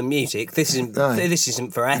other than music. This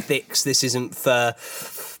isn't for ethics. This isn't for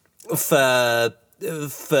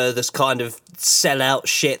this kind of sellout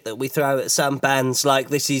shit that we throw at some bands. Like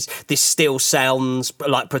this still sounds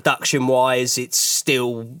like, production wise, it's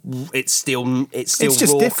still raucous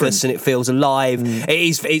and it feels alive.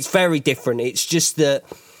 It's very different. It's just that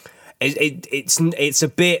it's a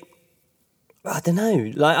bit, I don't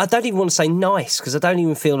know. Like, I don't even want to say nice, because I don't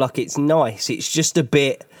even feel like it's nice. It's just a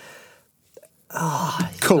bit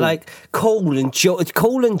cool. Like cool and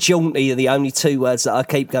jaunty are the only 2 words that I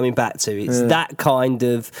keep coming back to. It's that kind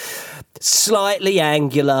of slightly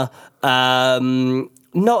angular, not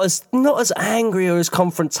as angry or as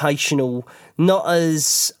confrontational, not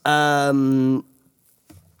as I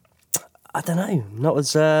don't know, not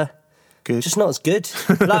as good. Just not as good.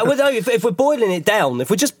 Like, if we're boiling it down,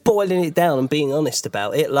 if we're just boiling it down and being honest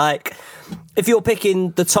about it, like, if you're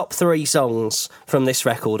picking the top 3 songs from this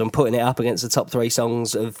record and putting it up against the top 3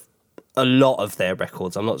 songs of a lot of their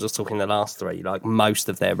records, I'm not just talking the last 3, like most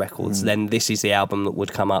of their records, then this is the album that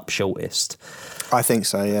would come up shortest. I think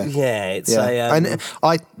so, yeah. Yeah, it's and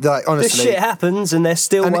I, like, honestly, this shit happens, and they're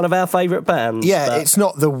still one of our favourite bands. Yeah, but it's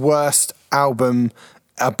not the worst album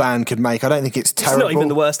a band could make. I don't think it's terrible. It's not even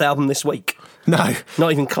the worst album this week. No.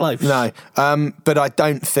 Not even close. No. But I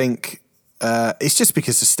don't think... it's just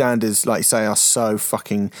because the standards, like you say, are so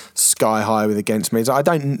fucking sky high with Against Me. I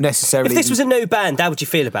don't necessarily... If this was a new band, how would you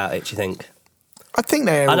feel about it, do you think? I think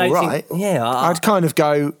they're all right. I'd kind of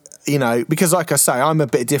go, you know, because like I say, I'm a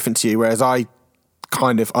bit different to you, whereas I've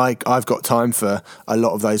got time for a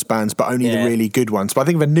lot of those bands, but only the really good ones. But I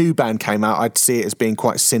think if a new band came out, I'd see it as being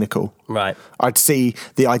quite cynical. Right. I'd see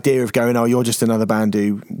the idea of going, oh, you're just another band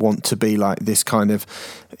who want to be like this kind of,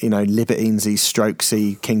 you know, libertinesy,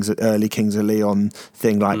 strokesy, early Kings of Leon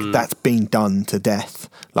thing. Like, that's been done to death.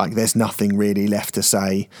 Like, there's nothing really left to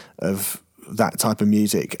say of that type of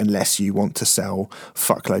music unless you want to sell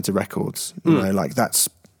fuckloads of records. You know, like, that's...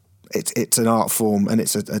 It's an art form and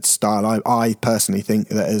it's a style. I personally think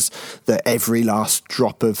that every last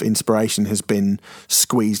drop of inspiration has been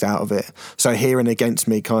squeezed out of it. So hearing Against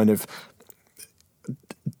Me kind of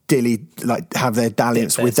have their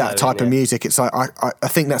dalliance with that type of music, it's like I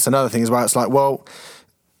think that's another thing as well. It's like, well,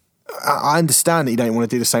 I understand that you don't want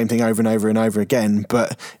to do the same thing over and over and over again,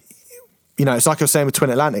 but you know, it's like I was saying with Twin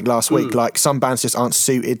Atlantic last week, like some bands just aren't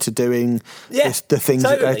suited to doing the things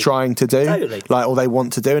that they're trying to do, like, or they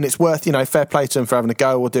want to do. And it's worth, you know, fair play to them for having a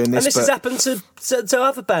go or doing this. And this has happened to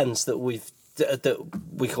other bands that we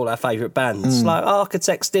call our favourite bands. Like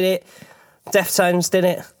Architects did it, Deftones did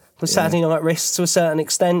it, with Saturday Night Wrist to a certain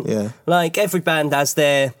extent. Yeah. Like, every band has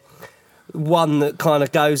their one that kind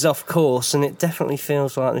of goes off course, and it definitely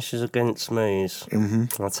feels like this is Against Me.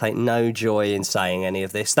 I take no joy in saying any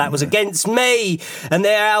of this. That was Against Me and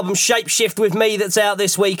their album Shapeshift With Me that's out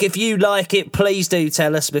this week. If you like it, please do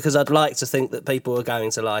tell us, because I'd like to think that people are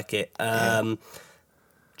going to like it.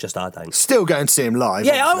 Just I don't. Still going to see him live.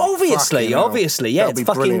 Yeah, obviously. Yeah, it's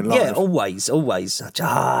fucking, yeah, always.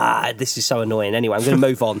 This is so annoying. Anyway, I'm going to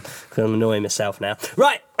move on because I'm annoying myself now.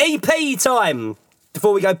 Right, EP time.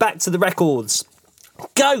 Before we go back to the records,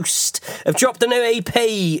 Ghost have dropped a new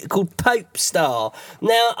EP called Pope Star.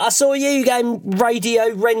 Now, I saw you going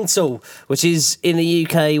Radio Rental, which is in the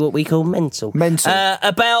UK what we call mental.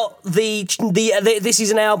 About this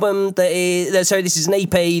is an album this is an EP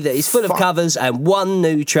that is full of covers and one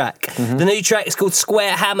new track. The new track is called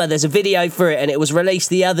Square Hammer. There's a video for it, and it was released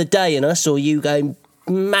the other day, and I saw you going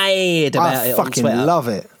mad about it on Twitter. I fucking love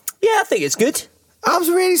it. Yeah, I think it's good. I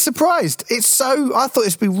was really surprised. I thought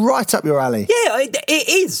it'd be right up your alley. Yeah, it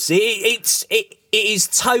is. is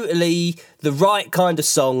totally the right kind of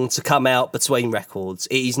song to come out between records.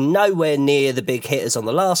 It is nowhere near the big hitters on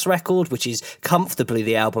the last record, which is comfortably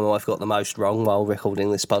the album I've got the most wrong while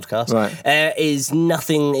recording this podcast. Right. Is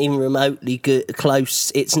nothing even remotely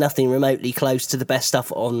close. It's nothing remotely close to the best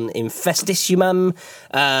stuff on Infestissumam.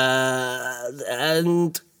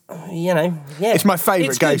 And, you know, yeah. It's my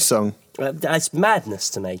favourite Ghost song. It's madness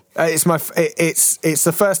to me. It's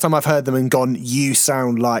the first time I've heard them and gone, you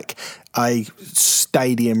sound like a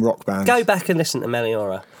stadium rock band. Go back and listen to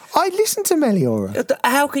Meliora. I listened to Meliora.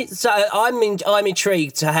 I'm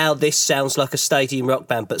intrigued to how this sounds like a stadium rock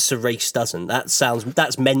band, but Cerise doesn't.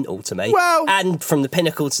 That's mental to me. Well, and From the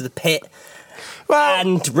Pinnacle to the Pit,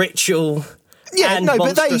 and Ritual. Yeah, and no,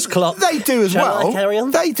 but Clock. they do as Shall well. I carry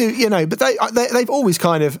on? They do, you know, but they've always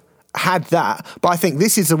kind of had that. But I think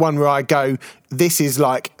this is the one where I go, this is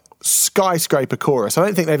like skyscraper chorus. I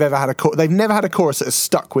don't think they've ever had they've never had a chorus that has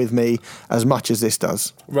stuck with me as much as this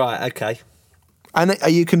does. Right, okay. And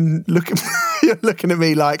you can look at you're looking at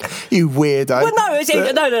me like, you weirdo. Well, no.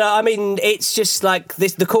 I mean, it's just like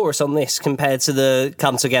this. The chorus on this compared to the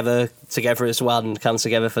 "Come Together as One," "Come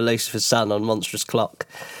Together for Lucifer's Son" on "Monstrous Clock"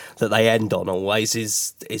 that they end on always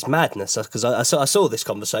is madness. Because I saw this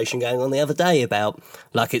conversation going on the other day about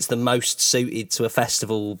like it's the most suited to a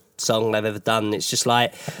festival song they've ever done. It's just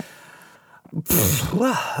like,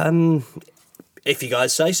 if you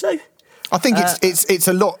guys say so. I think it's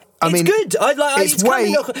a lot. It's good.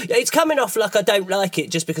 It's coming off like I don't like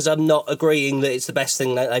it just because I'm not agreeing that it's the best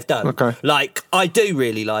thing that they've done. Okay. Like, I do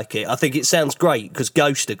really like it. I think it sounds great because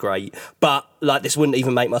Ghost are great, but like this wouldn't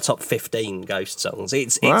even make my top 15 Ghost songs.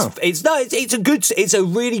 It's a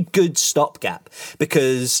really good stopgap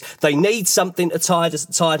because they need something to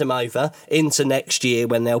tide them over into next year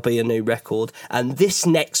when there'll be a new record, and this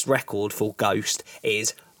next record for Ghost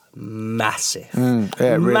is massive. Yeah,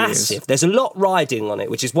 it really massive. is. There's a lot riding on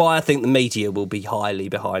it, which is why I think the media will be highly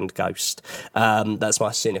behind Ghost. That's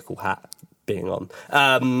my cynical hat being on.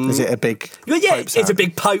 Is it a big? Yeah, Pope's it's hat? a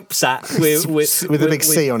big Pope's hat with a big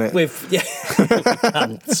C on it.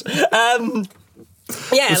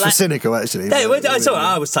 Yeah, for cynical actually.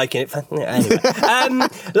 I was taking it for anyway.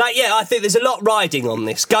 I think there's a lot riding on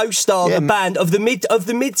this. Ghost are the band of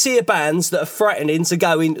the mid-tier bands that are threatening to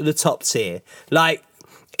go into the top tier. Like,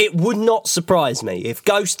 it would not surprise me if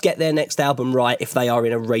Ghost get their next album right if they are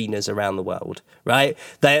in arenas around the world, right?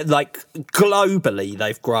 They're like, globally,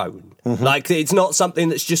 they've grown. Mm-hmm. Like, it's not something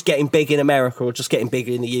that's just getting big in America or just getting big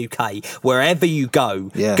in the UK. Wherever you go,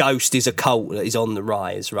 Ghost is a cult that is on the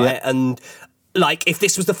rise, right? Yeah. And, like, if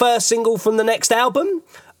this was the first single from the next album,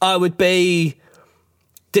 I would be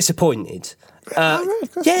disappointed.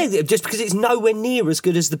 Just because it's nowhere near as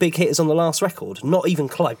good as the big hitters on the last record, not even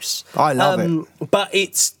close. I love it, but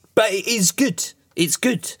it is good. It's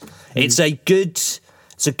good. It's a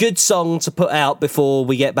good song to put out before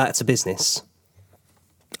we get back to business.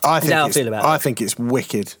 I think it's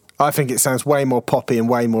wicked. I think it sounds way more poppy and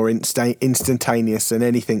way more instantaneous than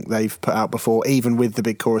anything they've put out before, even with the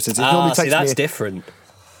big choruses. That's different.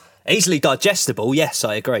 Easily digestible. Yes,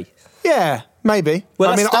 I agree. Yeah, maybe.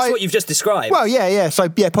 Well, that's what you've just described. Well, yeah. So,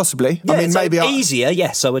 possibly. Yeah, maybe easier.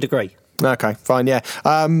 Yes, I would agree. Okay, fine. Yeah.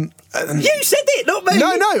 You said it, not me.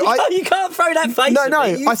 No. You can't throw that face. No.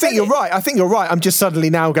 I think you're right. I'm just suddenly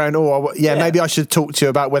now going, maybe I should talk to you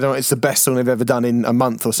about whether or not it's the best song they've ever done in a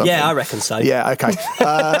month or something. Yeah, I reckon so. Yeah, okay.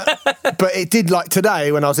 But it did, like,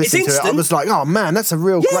 today when I was listening to it, I was like, oh man, that's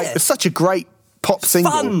it's such a great pop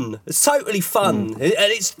single. Fun. It's totally fun, and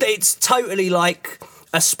it's totally like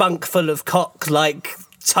a spunk full of cock, like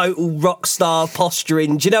total rock star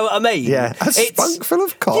posturing. Do you know what I mean? Yeah, spunk full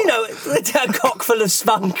of cock. You know, a cock full of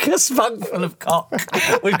spunk, a spunk full of cock.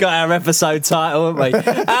 We've got our episode title, haven't we?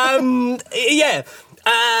 Yeah.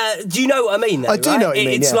 Do you know what I mean? Though, I do know what you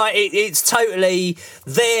mean. It's like it's totally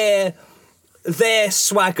their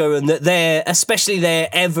swagger and especially their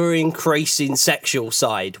ever increasing sexual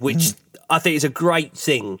side, which I think is a great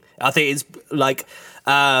thing. I think it's like.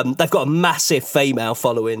 They've got a massive female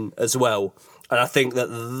following as well, and I think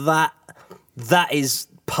that is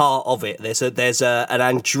part of it. There's an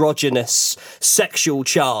androgynous sexual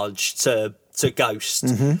charge to Ghost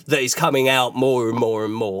that is coming out more and more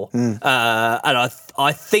and more, and I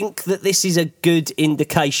think that this is a good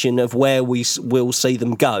indication of where we will see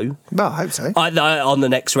them go. Well, I hope so. On the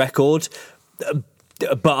next record,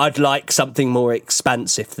 but I'd like something more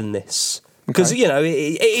expansive than this. Because, you know,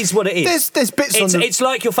 it is what it is. There's bits It's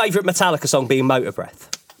like your favourite Metallica song being Motor Breath.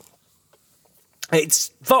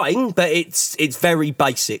 It's fine, but it's very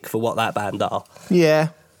basic for what that band are. Yeah,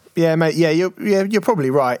 mate. Yeah, you're probably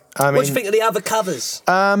right. I mean, what do you think of the other covers?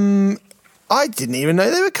 I didn't even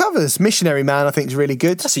know they were covers. Missionary Man, I think, is really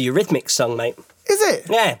good. That's a Eurythmics song, mate. Is it?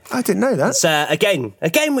 Yeah. I didn't know that. It's,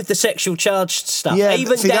 again with the sexual charged stuff. Yeah,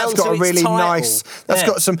 even see, down that's got to a its really title. nice. That's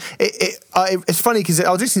got some. It's funny because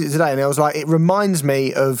I was listening to it today and I was like, it reminds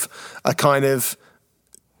me of a kind of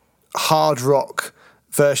hard rock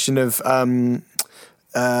version of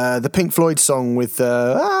the Pink Floyd song with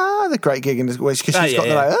the Great Gig, because she's got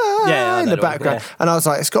the in the background, and I was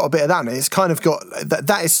like, it's got a bit of that in it. It's kind of got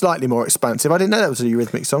that is slightly more expansive. I didn't know that was a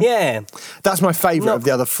Eurythmics song. Yeah, that's my favourite of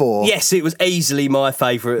the other four. Yes, it was easily my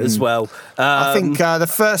favourite as well. I think the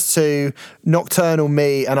first two, Nocturnal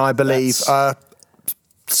Me and I Believe,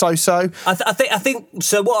 so-so. I think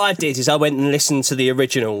so. What I did is I went and listened to the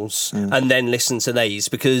originals and then listened to these,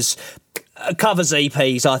 because covers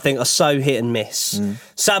EPs I think are so hit and miss.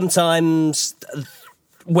 Sometimes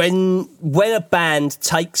when a band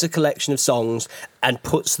takes a collection of songs and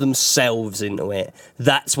puts themselves into it,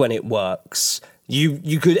 that's when it works.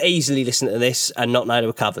 You could easily listen to this and not know they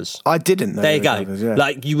were covers. I didn't know. There you go. Covers, yeah.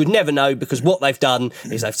 Like, you would never know, because what they've done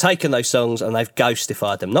is they've taken those songs and they've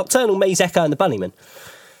ghostified them. Nocturnal Me's Echo and the Bunnymen.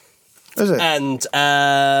 Is it? And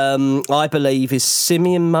I believe is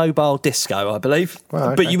Simian Mobile Disco, I believe. Wow,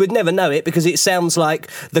 okay. But you would never know it, because it sounds like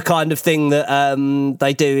the kind of thing that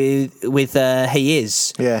they do with He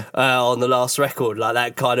Is on the last record, like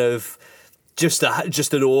that kind of just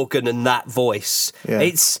an organ and that voice. Yeah.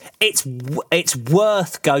 It's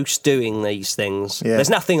worth Ghost doing these things. Yeah. There's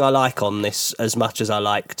nothing I like on this as much as I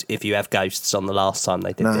liked If You Have Ghosts on the last time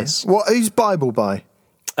they did this. Who's Bible by?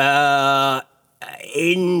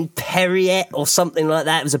 In Perriette or something like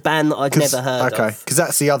that. It was a band that I'd never heard of. Okay, because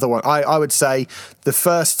that's the other one. I would say the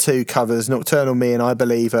first two covers, Nocturnal Me and I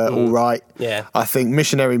Believe, are all right. Yeah. I think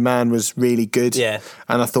Missionary Man was really good. Yeah.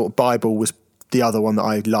 And I thought Bible was the other one that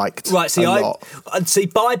I liked. Right, see, a lot. see,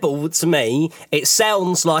 Bible, to me, it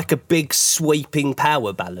sounds like a big sweeping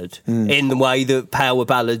power ballad in the way that power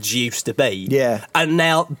ballads used to be. Yeah. And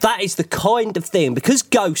now that is the kind of thing, because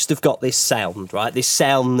Ghost have got this sound, right? This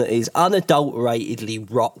sound that is unadulteratedly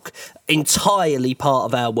rock, entirely part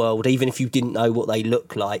of our world, even if you didn't know what they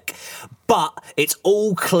look like. But it's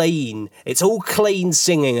all clean. It's all clean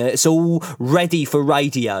singing, and it's all ready for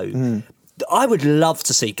radio. I would love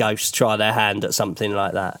to see Ghosts try their hand at something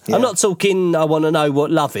like that. Yeah. I'm not talking I want to know what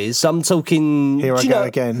love is. I'm talking... Here I go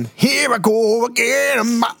again. Here I go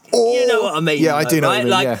again. You know what I mean? Yeah, I do know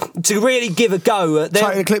what I mean, to really give a go at them.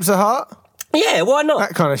 Titan Eclipse of Heart? Yeah, why not?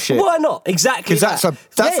 That kind of shit. Why not? Exactly. Because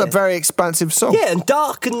that's a very expansive song. Yeah, and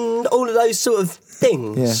dark and all of those sort of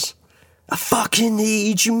things. Yeah. I fucking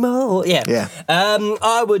need you more. Yeah. Yeah.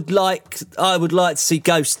 I would like to see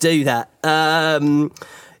Ghosts do that.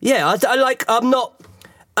 Yeah, I'm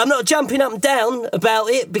not jumping up and down about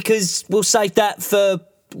it, because we'll save that for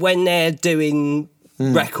when they're doing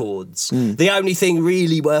records. The only thing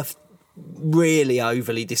really worth really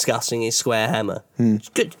overly discussing is Square Hammer. It's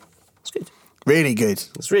good. It's good. Really good.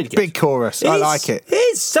 It's really good. Big chorus. I like it. It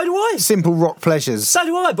is. So do I. Simple rock pleasures. So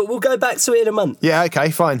do I, but we'll go back to it in a month. Yeah, okay,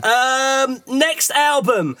 fine. Next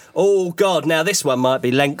album. Oh, God, now this one might be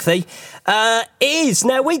lengthy.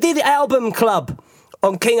 Now, we did Album Club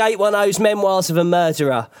on King 810's Memoirs of a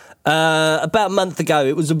Murderer about a month ago.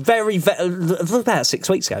 It was about 6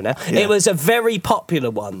 weeks ago now. Yeah. It was a very popular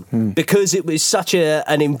one because it was such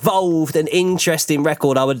an involved and interesting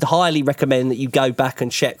record. I would highly recommend that you go back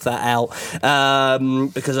and check that out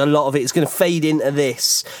because a lot of it is going to feed into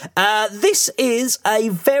this. This is a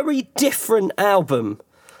very different album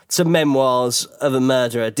to Memoirs of a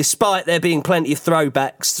Murderer, despite there being plenty of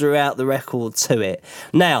throwbacks throughout the record to it.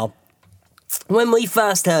 Now, when we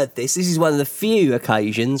first heard this is one of the few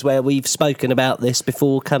occasions where we've spoken about this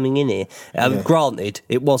before coming in here. Granted,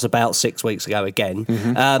 it was about 6 weeks ago again,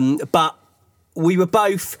 but we were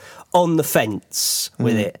both on the fence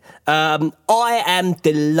with it. I am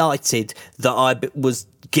delighted that I was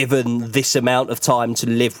given this amount of time to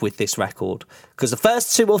live with this record, because the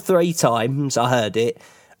first 2 or 3 times I heard it,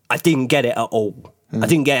 I didn't get it at all. I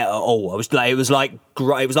didn't get it at all. It was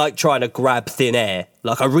like trying to grab thin air.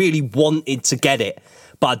 Like, I really wanted to get it,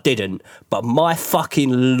 but I didn't. But my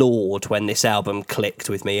fucking Lord, when this album clicked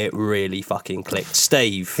with me, it really fucking clicked.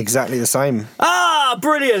 Steve. Exactly the same. Ah,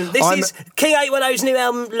 brilliant. This is King 810's new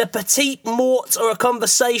album, Le Petit Mort, or A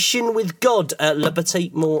Conversation with God. Le Petit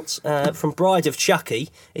Mort, from Bride of Chucky,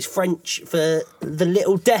 is French for the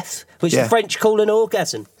little death, which the French call an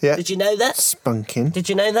orgasm. Yeah. Did you know that? Spunking. Did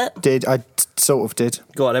you know that? I sort of did.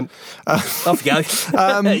 Go on then. Off you go.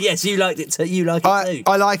 Yes, you liked it too. You like it too.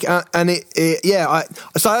 I like it, and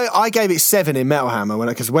so I gave it 7 in Metal Hammer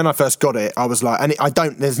because when I first got it, I was like,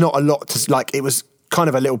 there's not a lot to like. It was kind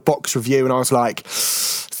of a little box review, and I was like,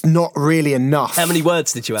 not really enough. How many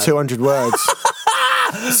words did you have? 200 words.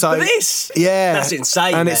 So this? Yeah. That's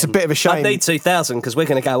insane, And man. it's a bit of a shame. I need 2,000 because we're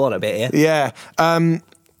going to go on a bit here. Yeah.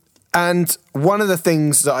 And one of the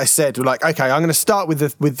things that I said were like, okay, I'm going to start with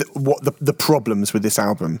the problems with this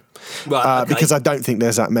album, Right, okay. because I don't think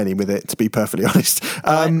there's that many with it, to be perfectly honest.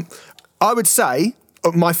 I would say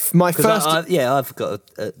my first, I've got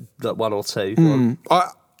like one or two.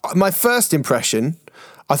 my first impression,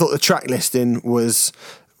 I thought the track listing was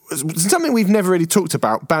something we've never really talked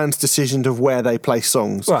about, bands' decision of where they play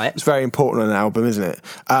songs. Right. It's very important on an album, isn't it?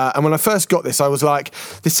 And when I first got this, I was like,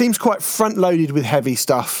 this seems quite front-loaded with heavy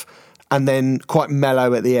stuff and then quite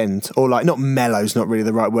mellow at the end. Or like, not mellow's not really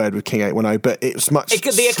the right word with King 810, but it's much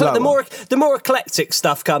slower. The more eclectic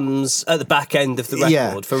stuff comes at the back end of the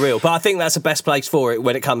record, for real. But I think that's the best place for it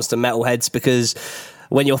when it comes to metalheads, because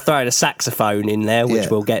when you're throwing a saxophone in there, which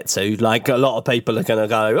we'll get to, like, a lot of people are going to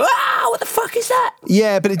go, what the fuck is that?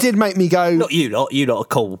 Yeah, but it did make me go... Not you lot are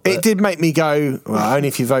cool. But... It did make me go, well, only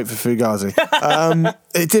if you vote for Fugazi.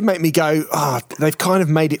 It did make me go, they've kind of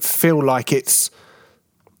made it feel like it's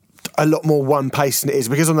a lot more one-paced than it is,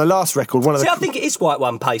 because on the last record, I think it is quite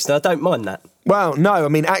one-paced, and I don't mind that. Well, no, I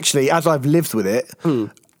mean, actually, as I've lived with it,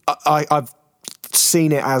 I've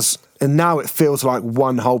seen it as... And now it feels like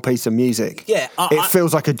one whole piece of music. Yeah, it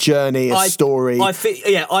feels like a journey, a story. I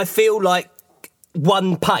feel like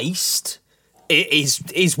one paced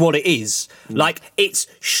is what it is. Like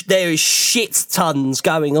there is shit tons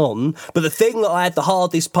going on, but the thing that I had the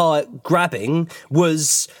hardest part grabbing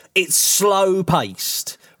was it's slow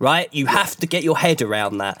paced. Right, you have to get your head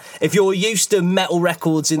around that. If you're used to metal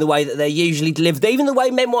records in the way that they're usually delivered, even the way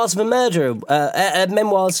Memoirs of a Murderer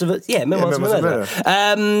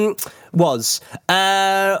was.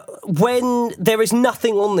 When there is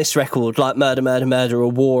nothing on this record like Murder, Murder, Murder, or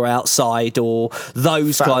War Outside, or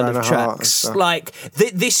those Fat kind Around of the Heart tracks, like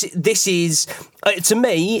this is to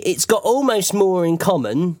me, it's got almost more in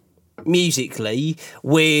common musically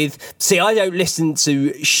with... See, I don't listen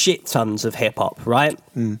to shit tons of hip-hop, right?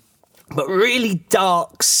 But really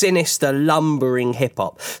dark, sinister, lumbering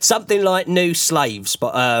hip-hop. Something like New Slaves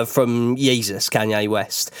from Yeezus, Kanye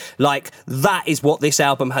West. Like, that is what this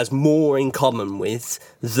album has more in common with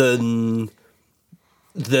than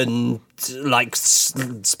like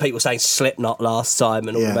people saying Slipknot last time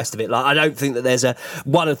and all the rest of it. Like, I don't think that there's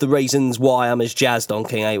one of the reasons why I'm as jazzed on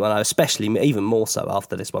King 810, especially even more so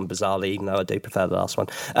after this one, bizarrely, even though I do prefer the last one.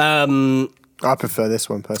 I prefer this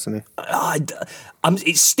one personally.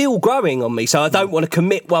 It's still growing on me, so I don't want to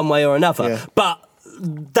commit one way or another. Yeah. But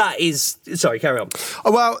that is... Sorry, carry on.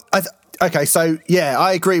 Oh, well, okay, so yeah,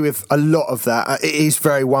 I agree with a lot of that. It is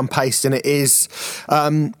very one-paced, and it is...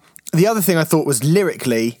 the other thing I thought was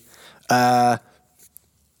lyrically, it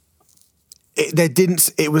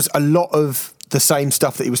was a lot of the same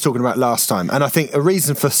stuff that he was talking about last time. And I think a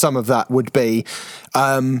reason for some of that would be,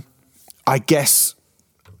 I guess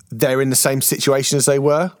they're in the same situation as they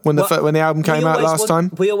were when the album came out last time.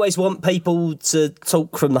 We always want people to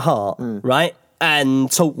talk from the heart, right? And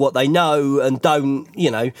talk what they know and don't,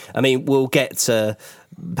 I mean, we'll get to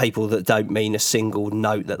people that don't mean a single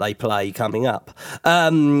note that they play coming up.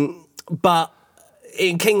 But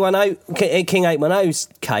in King 810's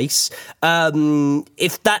case,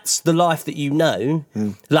 if that's the life that you know,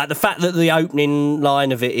 like the fact that the opening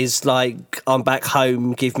line of it is like, I'm back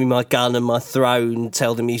home, give me my gun and my throne,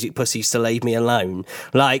 tell the music pussies to leave me alone.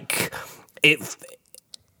 Like, it's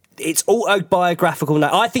autobiographical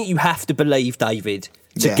now. I think you have to believe David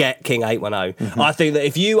to get King 810. Mm-hmm. I think that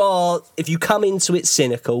if you come into it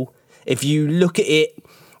cynical, if you look at it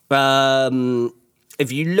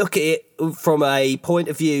from a point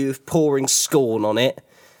of view of pouring scorn on it,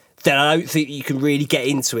 then I don't think you can really get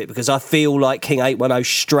into it, because I feel like King 810's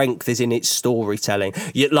strength is in its storytelling.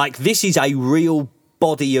 Like, this is a real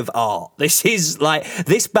body of art. This is like,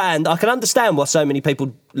 this band, I can understand why so many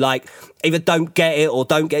people like either don't get it or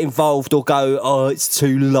don't get involved or go, oh, it's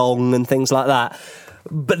too long and things like that.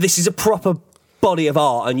 But this is a proper body of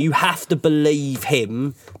art, and you have to believe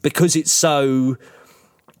him because it's so...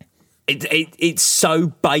 It's so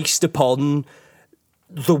based upon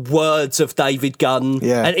the words of David Gunn.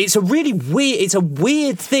 Yeah. And it's a really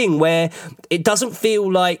weird thing where it doesn't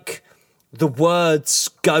feel like the words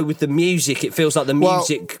go with the music. It feels like the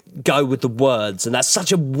music go with the words. And that's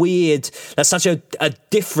such a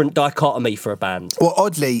different dichotomy for a band. Well,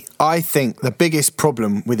 oddly, I think the biggest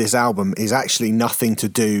problem with this album is actually nothing to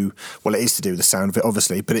do... Well, it is to do with the sound of it,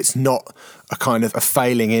 obviously, but it's not a kind of a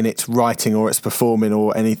failing in its writing or its performing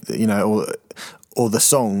or any, or the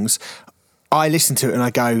songs. I listen to it and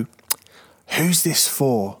I go, who's this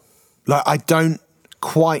for? Like, I don't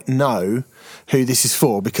quite know who this is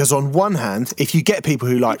for, because on one hand, if you get people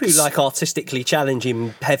who like artistically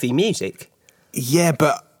challenging heavy music, yeah,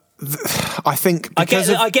 but I think I get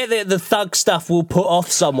that the thug stuff will put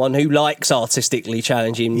off someone who likes artistically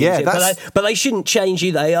challenging music, but they shouldn't change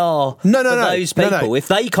who they are. Those people. No. If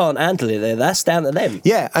they can't handle it, that's down to them.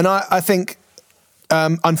 Yeah, and I think.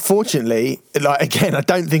 Unfortunately, like again, I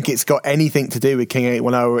don't think it's got anything to do with King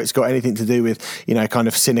 810 or it's got anything to do with, you know, kind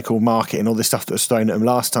of cynical marketing, all this stuff that was thrown at them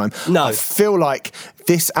last time. No. I feel like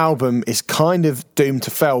this album is kind of doomed to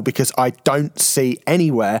fail because I don't see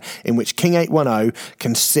anywhere in which King 810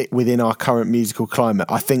 can sit within our current musical climate.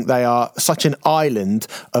 I think they are such an island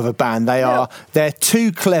of a band. They're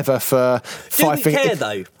too clever for Five Finger.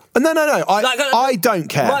 Though. No. I don't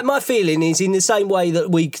care. My feeling is in the same way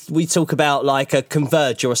that we talk about like a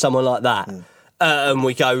Converge or someone like that. And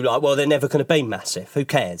we go like, well, they're never going to be massive. Who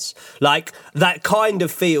cares? Like that kind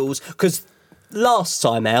of feels, because last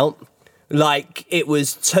time out, like it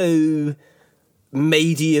was too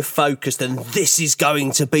media focused and this is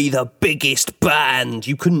going to be the biggest band.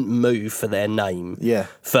 You couldn't move for their name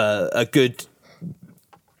for a good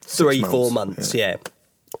 3-4 months. Yeah.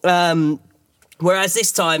 Whereas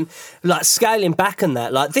this time, like scaling back on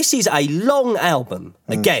that, like this is a long album.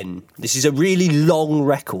 Again, this is a really long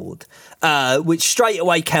record, which straight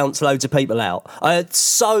away counts loads of people out. I heard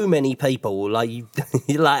so many people like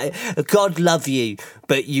God love you,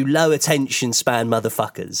 but you low attention span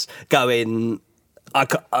motherfuckers going.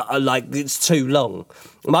 I like it's too long.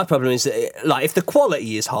 My problem is that, like, if the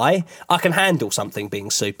quality is high, I can handle something being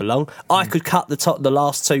super long. I could cut the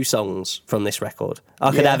last 2 songs from this record.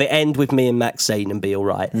 I could have it end with me and Maxine and be all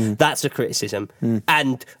right. That's a criticism.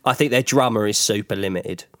 And I think their drummer is super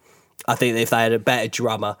limited. I think that if they had a better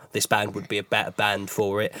drummer, this band would be a better band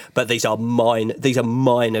for it. But these are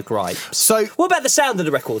minor gripes. So, what about the sound of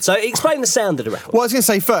the record? So, explain the sound of the record. Well, I was going to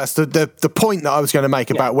say first, the point that I was going to make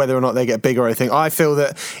about whether or not they get bigger or anything, I feel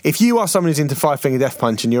that if you are someone who's into Five Finger Death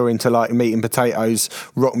Punch and you're into like meat and potatoes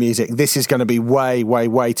rock music, this is going to be way, way,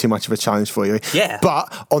 way too much of a challenge for you. Yeah.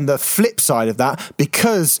 But on the flip side of that,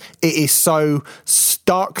 because it is so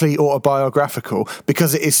starkly autobiographical,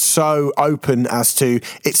 because it is so open as to,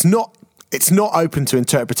 it's not open to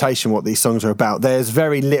interpretation what these songs are about. There's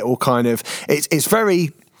very little kind of... It's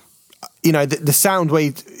very... You know, the sound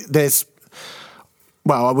there's...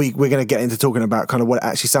 Well, we're going to get into talking about kind of what it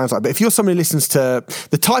actually sounds like. But if you're somebody who listens to...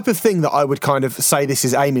 The type of thing that I would kind of say this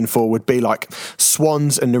is aiming for would be like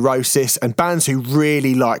Swans and Neurosis and bands who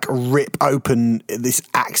really like rip open this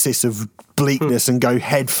axis of bleakness and go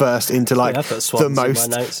head first into like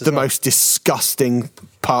the most disgusting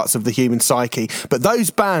parts of the human psyche. But those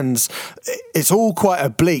bands, it's all quite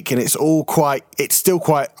oblique and it's more artsy,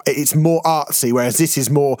 whereas this is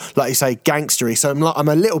more, like you say, gangstery. So I'm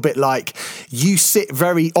a little bit like, you sit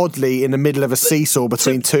very oddly in the middle of a seesaw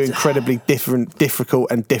between two incredibly difficult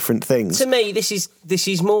and different things. To me, this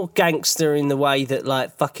is more gangster in the way that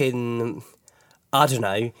like fucking... I don't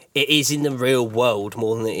know, it is in the real world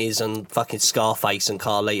more than it is on fucking Scarface and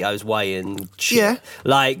Carlito's Way and shit. Yeah.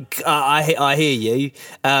 Like, I hear you,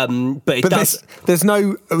 but it does... There's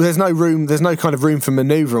no kind of room for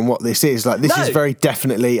manoeuvre on what this is. Like, this is very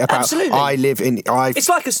definitely about, absolutely. It's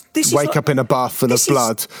like wake up in a bath full of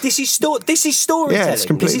blood. This is storytelling. Yeah, it's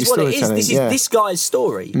completely storytelling. This is this guy's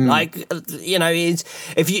story. Like, you know,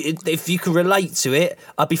 if you can relate to it,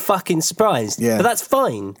 I'd be fucking surprised. Yeah. But that's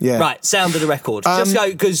fine. Yeah. Right, sound of the record. Just go,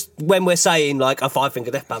 because when we're saying like a Five Finger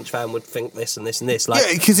Death Punch fan would think this and this and this, like,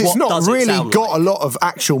 because it's not really got a lot of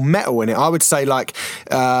actual metal in it. I would say like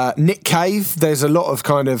Nick Cave. There's a lot of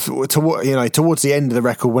kind of towards the end of the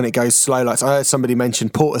record when it goes slow. Like I heard somebody mention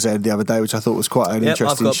Portishead the other day, which I thought was quite an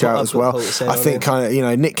interesting shout as well. I think kind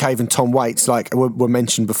of Nick Cave and Tom Waits like were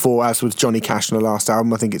mentioned before, as was Johnny Cash on the last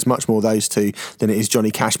album. I think it's much more those two than it is Johnny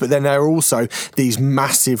Cash. But then there are also these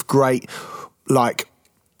massive, great like.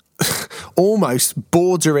 Almost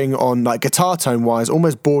bordering on, like guitar tone wise,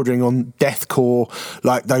 almost bordering on deathcore,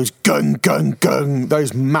 like those gung gung gung,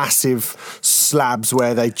 those massive slabs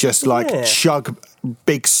where they just like chug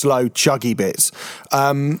big slow chuggy bits.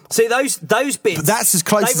 See those bits. But that's as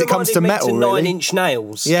close as it comes to metal. To really. 9 Inch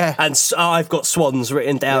Nails. Yeah, and I've got Swans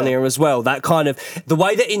written down here as well. That kind of the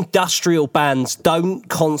way that industrial bands don't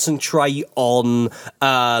concentrate on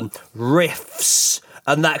riffs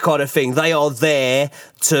and that kind of thing. They are there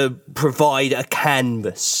to provide a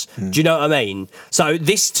canvas. Do you know what I mean? So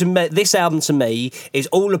this album to me is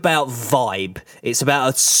all about vibe. It's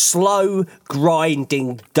about a slow,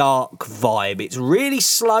 grinding, dark vibe. It's really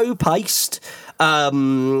slow paced.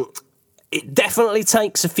 It definitely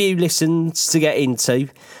takes a few listens to get into,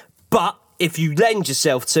 but if you lend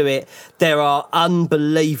yourself to it, there are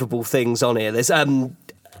unbelievable things on here. There's the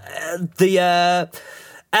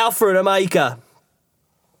Alpha and Omega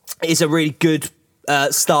is a really good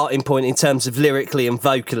starting point in terms of lyrically and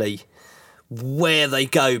vocally where they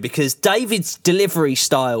go, because David's delivery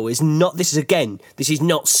style is not, this is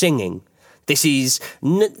not singing. This is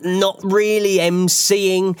not really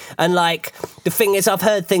MCing. And like, the thing is, I've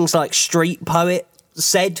heard things like street poet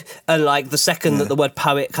said, and like the second that the word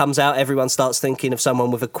poet comes out, everyone starts thinking of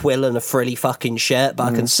someone with a quill and a frilly fucking shirt,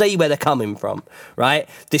 but I can see where they're coming from, right?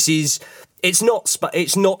 It's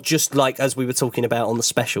not just like, as we were talking about on the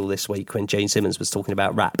special this week when Gene Simmons was talking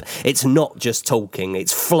about rap. It's not just talking.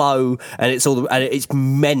 It's flow and it's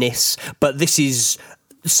menace. But this is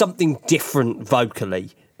something different vocally,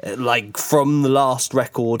 like from the last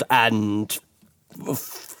record and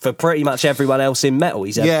for pretty much everyone else in metal.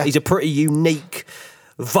 He's a pretty unique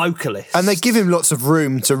vocalist, and they give him lots of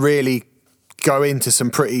room to really go into some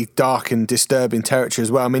pretty dark and disturbing territory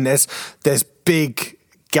as well. I mean, there's big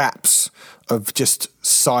gaps of just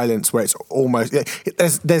silence where it's almost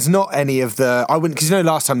there's not any of the because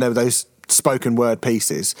last time there were those spoken word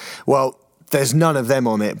pieces. Well, there's none of them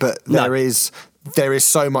on it, but there is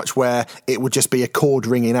so much where it would just be a chord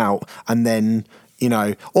ringing out, and then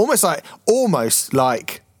almost like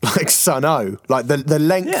Sun O, like the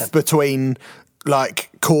length between like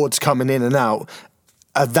chords coming in and out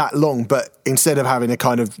are that long, but instead of having a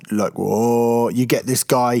kind of like whoa, you get this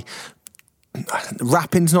guy.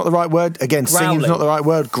 Rapping's not the right word. Again, growling. Singing's not the right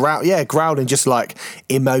word. Growling, just like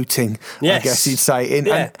emoting, I guess you'd say.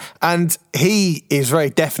 And he is very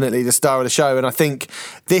definitely the star of the show. And I think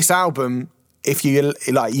this album, if you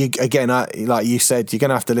like you said, you're going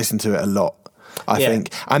to have to listen to it a lot. I think,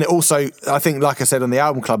 and it also, I think, like I said on the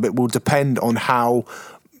album club, it will depend on how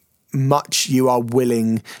much you are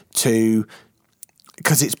willing to,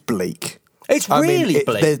 because it's bleak. It's really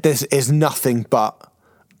bleak. There's nothing but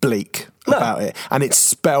bleak about it, and it's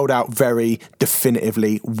spelled out very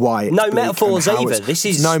definitively why it's no bleak metaphors either. This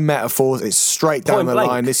is no metaphors. It's straight down the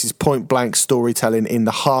line. This is point blank storytelling in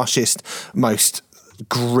the harshest, most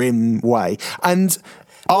grim way, and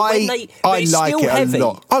I like it heavy. a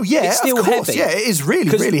lot. Oh yeah, it's still of course. heavy. Yeah, it is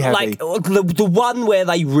really heavy. Like the one where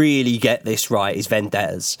they really get this right is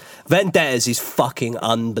Vendettas. Vendettas is fucking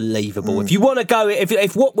unbelievable. If you want to go, if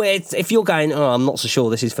you're going, oh, I'm not so sure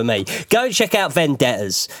this is for me, go and check out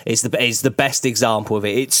Vendettas. Is the best example of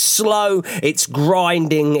it. It's slow, it's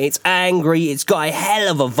grinding, it's angry, it's got a hell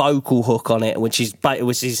of a vocal hook on it, which is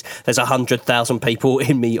there's 100,000 people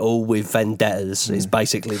in me all with Vendettas. Is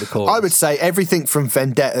basically the chorus. I would say everything from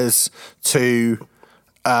Vendettas to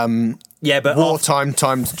but Wartime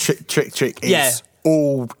times Trick is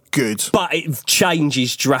all good, but it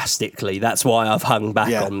changes drastically. That's why I've hung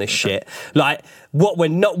back on this shit. Like what we're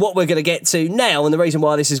going to get to now, and the reason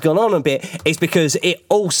why this has gone on a bit is because it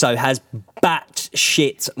also has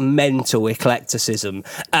batshit mental eclecticism,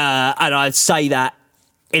 and I'd say that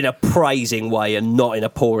in a praising way and not in a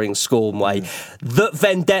pouring scorn way. That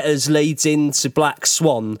Vendettas leads into Black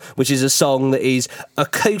Swan, which is a song that is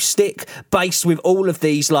acoustic, based with all of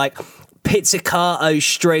these like pizzicato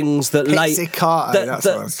strings that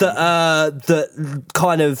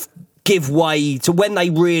kind of give way to when they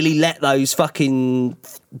really let those fucking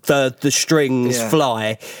the strings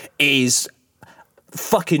fly, is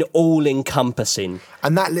fucking all encompassing.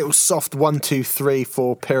 And that little soft 1, 2, 3,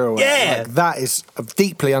 4 pirouette, like, that is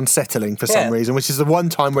deeply unsettling for some reason, which is the one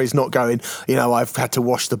time where he's not going, I've had to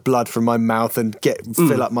wash the blood from my mouth and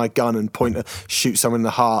fill up my gun and shoot someone in the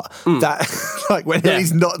heart. That, like, when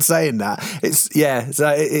he's not saying that,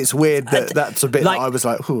 it's weird that's a bit that I was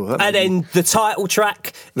like, ooh. And then the title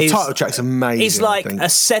track title track's amazing. It's like a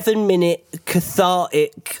 7-minute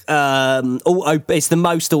cathartic, it's the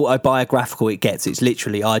most autobiographical it gets. It's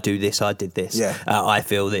literally, I do this, I did this. I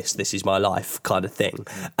feel this is my life kind of thing.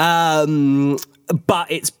 But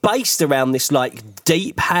it's based around this like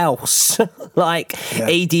deep house, like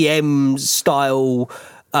EDM style.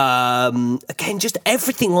 Again, just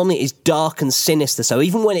everything on it is dark and sinister. So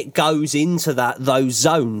even when it goes into those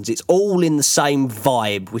zones, it's all in the same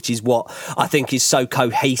vibe, which is what I think is so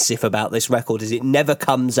cohesive about this record. Is it never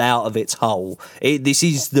comes out of its hole. This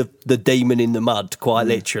is the demon in the mud, quite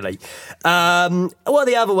literally. What are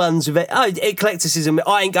the other ones of it? Oh, eclecticism.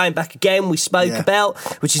 I Ain't Going Back Again. We spoke about,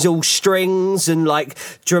 which is all strings and like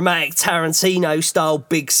dramatic Tarantino style,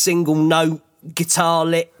 big single note guitar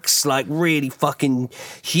licks, like really fucking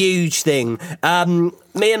huge thing.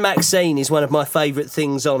 Me and Maxine is one of my favourite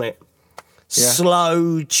things on it.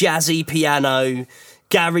 Slow, jazzy piano,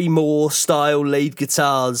 Gary Moore style lead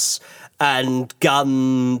guitars. and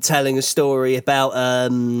Gunn telling a story about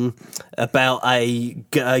a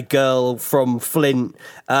girl from Flint.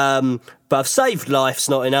 But I've saved life's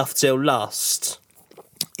not enough till last.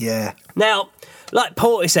 Yeah. Now, like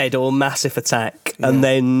Portishead or Massive Attack, and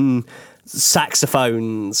then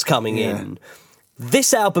saxophones coming in.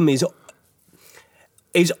 This album is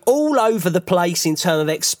all over the place in terms of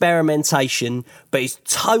experimentation, but it's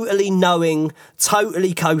totally knowing,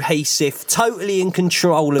 totally cohesive, totally in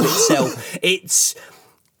control of itself.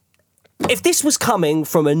 If this was coming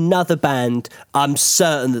from another band, I'm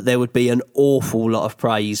certain that there would be an awful lot of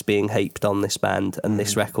praise being heaped on this band and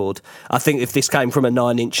this record. I think if this came from a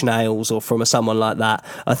Nine Inch Nails or from someone like that,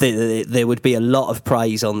 I think that there would be a lot of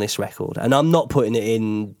praise on this record. And I'm not putting it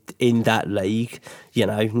in that league. You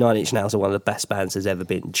know, Nine Inch Nails are one of the best bands there's ever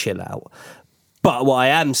been. Chill out. But what I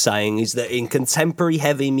am saying is that in contemporary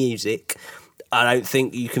heavy music, I don't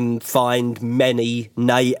think you can find many,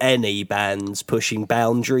 nay, any bands pushing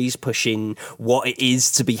boundaries, pushing what it is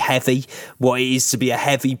to be heavy, what it is to be a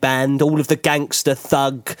heavy band, all of the gangster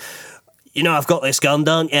thug, you know, I've got this gun,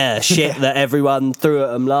 don't you? Shit that everyone threw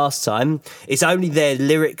at them last time. It's only there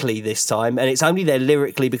lyrically this time, and it's only there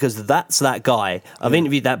lyrically because that's that guy. I've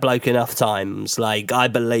interviewed that bloke enough times. Like, I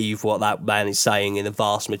believe what that man is saying in the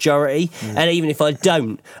vast majority, and even if I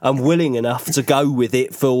don't, I'm willing enough to go with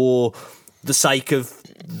it for the sake of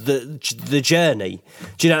the journey.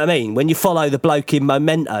 Do you know what I mean? When you follow the bloke in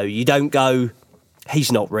Memento, you don't go,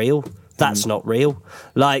 he's not real. That's not real.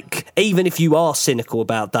 Like, even if you are cynical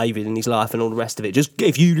about David and his life and all the rest of it, just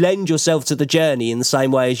if you lend yourself to the journey in the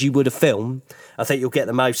same way as you would a film, I think you'll get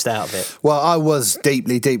the most out of it. Well, I was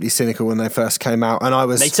deeply, deeply cynical when they first came out, and I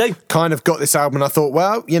was Me too. Kind of got this album and I thought,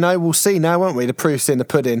 well, you know, we'll see now, won't we? The proof's in the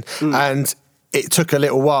pudding. And it took a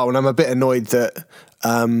little while, and I'm a bit annoyed that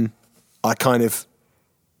I kind of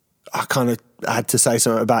had to say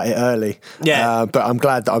something about it early. Yeah. But I'm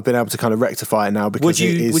glad that I've been able to kind of rectify it now, because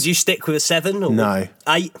would you stick with a 7 or No.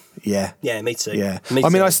 8? Yeah. Yeah, me too. Yeah. Me I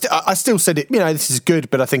mean, too. I still said it, you know, this is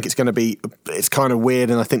good, but I think it's kind of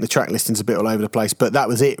weird, and I think the track listing's a bit all over the place, but that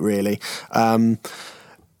was it, really.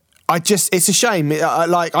 It's a shame.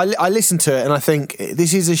 I listen to it and I think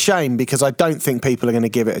this is a shame, because I don't think people are going to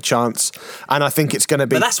give it a chance, and I think it's going to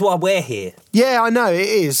be. But that's why we're here. Yeah, I know it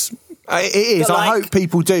is. It is. But, like, I hope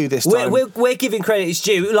people do this time. We're giving credit its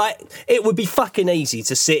due. Like, it would be fucking easy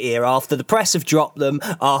to sit here after the press have dropped them,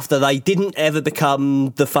 after they didn't ever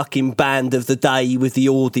become the fucking band of the day with the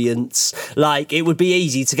audience. Like, it would be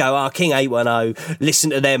easy to go, King 810, listen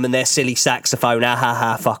to them and their silly saxophone,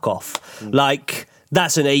 fuck off. Like,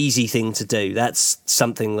 that's an easy thing to do. That's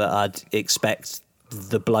something that I'd expect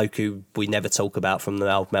the bloke who we never talk about from the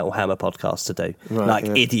Old Metal Hammer podcast to do. Right,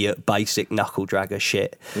 idiot, basic knuckle dragger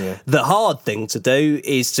shit. Yeah. The hard thing to do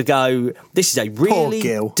is to go, this is a really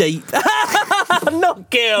deep... Not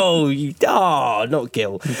Gil! Not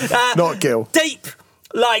Gil. Not Gil. Deep...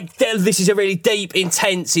 Like, this is a really deep,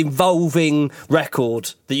 intense, involving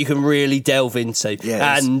record that you can really delve into.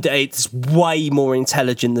 Yes. And it's way more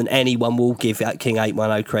intelligent than anyone will give King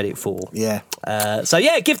 810 credit for. Yeah. So,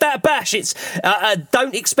 give that a bash. It's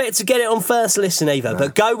don't expect to get it on first listen either,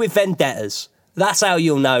 but go with Vendettas. That's how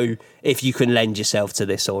you'll know if you can lend yourself to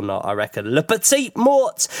this or not, I reckon. Le Petit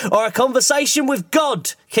Mort, or A Conversation with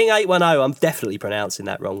God, King 810. I'm definitely pronouncing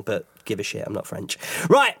that wrong, but give a shit, I'm not French.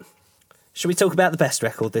 Right. Should we talk about the best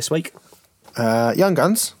record this week? Young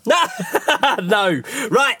Guns. No.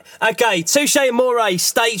 Right. Okay. Touche Amore,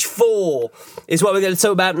 Stage 4 is what we're going to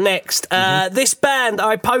talk about next. This band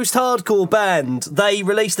are a post-hardcore band. They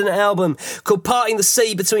released an album called Parting the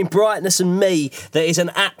Sea Between Brightness and Me that is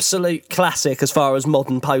an absolute classic as far as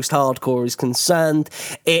modern post-hardcore is concerned.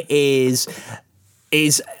 It is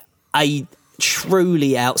a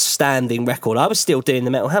truly outstanding record. I was still doing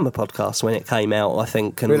the Metal Hammer podcast when it came out, I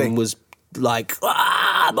think, and was like,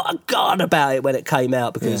 my God, about it when it came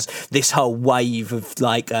out, because this whole wave of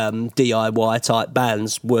like DIY type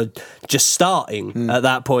bands were just starting at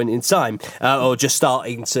that point in time, or just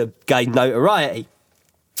starting to gain notoriety.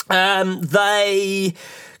 They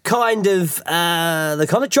kind of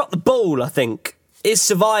dropped the ball, I think. It's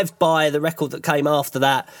survived by the record that came after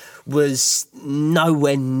that, was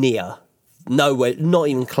nowhere near, not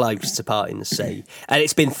even close to Parting the Sea. And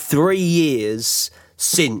it's been 3 years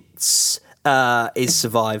since is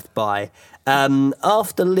survived by.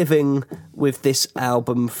 After living with this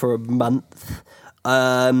album for a month,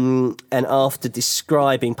 and after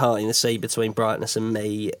describing Parting the Sea Between Brightness and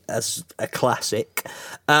Me as a classic,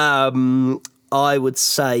 I would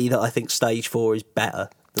say that I think Stage 4 is better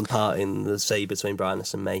than Parting the Sea Between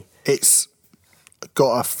Brightness and Me. It's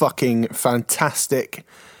got a fucking fantastic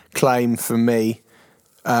claim for me.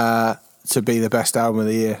 to be the best album of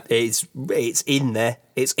the year. It's in there.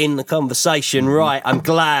 It's in the conversation, right? I'm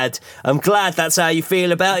glad that's how you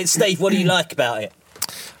feel about it. Steve, what do you like about it?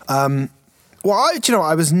 Well, do you know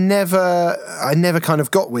what? I never kind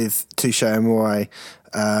of got with Touche Amore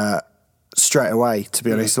straight away, to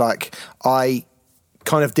be honest. Like, I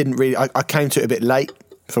kind of didn't really... I came to it a bit late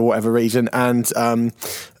for whatever reason, and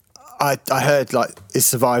I heard, like, Is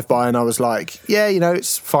Survived By, and I was like, yeah, you know,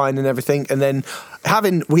 it's fine and everything. And then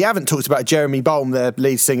we haven't talked about Jeremy Bolm, their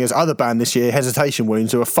lead singer's other band this year, Hesitation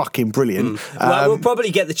Wounds, who are fucking brilliant. Well, we'll probably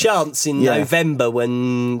get the chance in November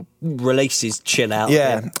when releases chill out.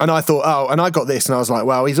 Yeah, and I thought, and I got this, and I was like,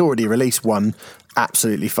 well, he's already released one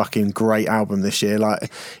absolutely fucking great album this year.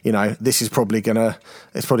 Like, you know, this is probably gonna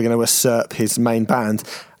usurp his main band.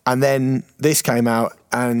 And then this came out,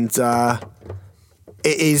 and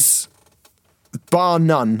it is, bar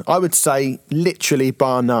none, I would say literally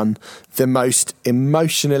bar none, the most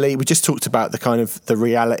emotionally... We just talked about the kind of the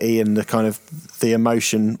reality and the kind of the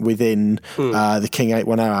emotion within the King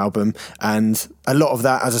 810 album, and a lot of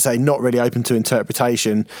that, as I say, not really open to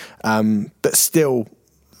interpretation, but still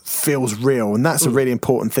feels real. And that's a really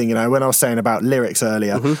important thing. You know, when I was saying about lyrics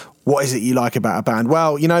earlier, what is it you like about a band?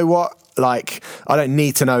 Well, you know what? Like, I don't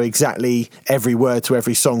need to know exactly every word to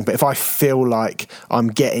every song, but if I feel like I'm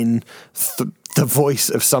getting the voice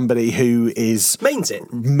of somebody who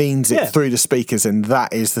means it through the speakers, and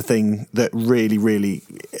that is the thing that really, really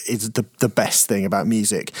is the best thing about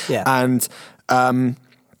music. Yeah. And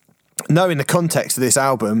knowing the context of this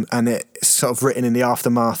album, and it's sort of written in the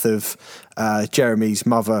aftermath of Jeremy's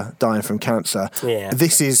mother dying from cancer,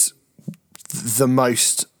 this is the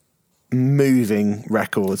most moving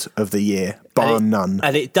record of the year, bar none.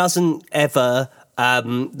 And it doesn't ever...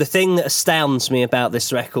 the thing that astounds me about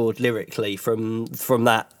this record lyrically from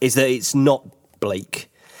that is that it's not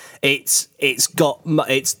bleak. It's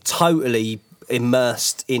totally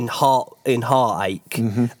immersed in heartache,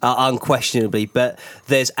 unquestionably, but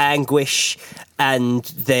there's anguish and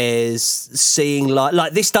there's seeing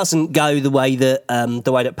like this doesn't go the way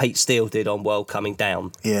that Pete Steele did on World Coming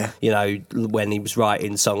Down. Yeah, you know, when he was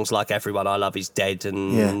writing songs like Everyone I Love Is Dead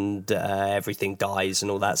and Everything Dies and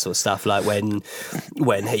all that sort of stuff. Like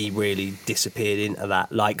when he really disappeared into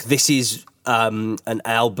that. Like, this is an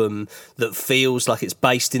album that feels like it's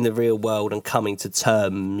based in the real world and coming to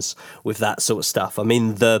terms with that sort of stuff. I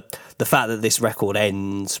mean, the fact that this record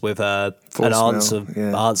ends with an answer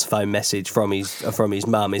phone message from his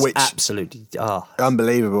mum is absolutely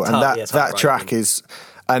unbelievable. And that track is,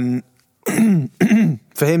 and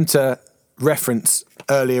for him to reference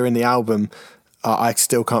earlier in the album, I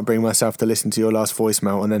still can't bring myself to listen to your last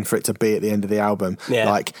voicemail, and then for it to be at the end of the album. Yeah.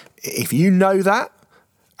 Like, if you know that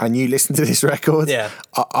and you listen to this record,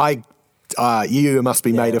 you must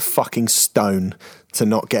be made of fucking stone to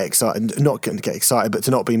not get excited, but to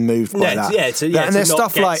not be moved by that. And there's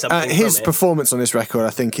stuff like his performance on this record, I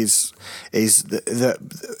think, is the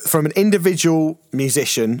from an individual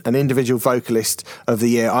musician, an individual vocalist of the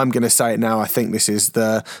year. I'm going to say it now. I think this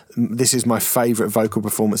is my favourite vocal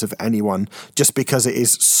performance of anyone, just because it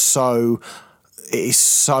is so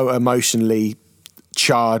emotionally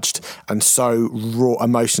charged and so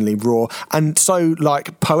emotionally raw, and so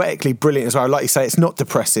like poetically brilliant as well. Like you say, it's not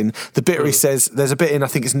depressing. The bit where he says, there's a bit in, I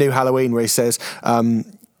think it's New Halloween, where he says,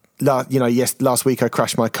 last week I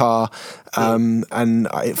crashed my car, and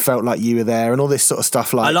it felt like you were there, and all this sort of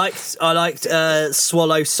stuff. Like, I liked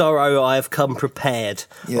Swallow Sorrow, I Have Come Prepared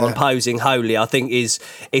on Posing Holy. I think is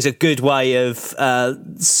a good way of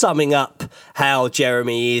summing up how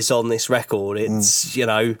Jeremy is on this record. It's you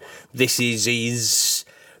know, this is his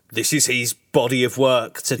body of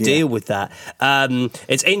work to deal with that.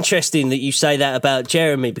 It's interesting that you say that about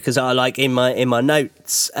Jeremy, because I like in my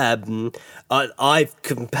notes, I've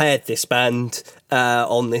compared this band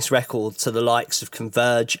on this record to the likes of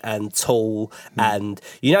Converge and Tool, and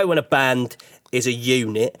you know, when a band is a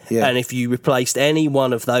unit, and if you replaced any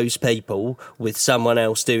one of those people with someone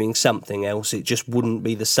else doing something else, it just wouldn't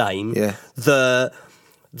be the same.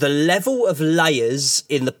 The level of layers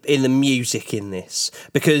in the music in this,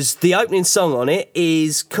 because the opening song on it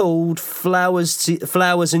is called Flowers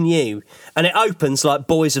and You, and it opens like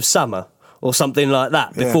Boys of Summer or something like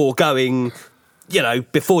that before going,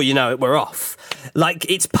 before you know it, we're off. Like,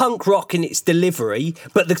 it's punk rock in its delivery,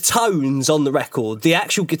 but the tones on the record, the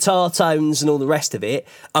actual guitar tones and all the rest of it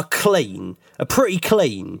are pretty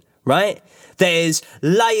clean, right? There's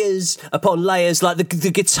layers upon layers. Like,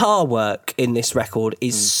 the guitar work in this record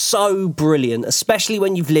is so brilliant, especially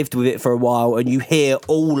when you've lived with it for a while and you hear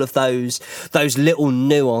all of those little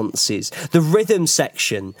nuances. The rhythm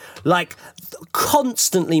section, like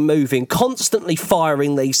constantly moving, constantly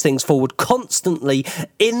firing these things forward, constantly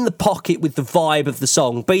in the pocket with the vibe of the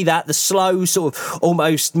song, be that the slow sort of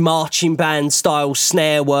almost marching band style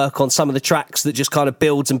snare work on some of the tracks that just kind of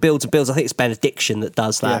builds and builds and builds. I think it's Benediction that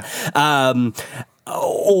does that. Yeah.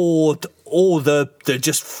 Or the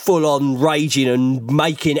just full on raging and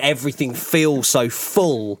making everything feel so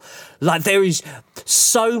full. Like, there is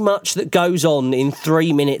so much that goes on in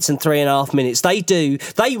 3 minutes and 3.5 minutes. They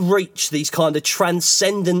reach these kind of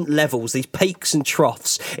transcendent levels, these peaks and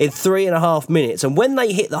troughs in 3.5 minutes. And when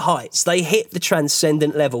they hit the heights, they hit the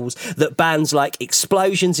transcendent levels that bands like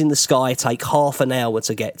Explosions in the Sky take half an hour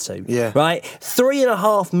to get to. Yeah. Right?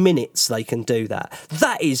 3.5 minutes they can do that.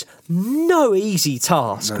 That is no easy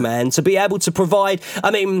task, man, to be able to provide.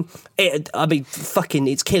 Fucking,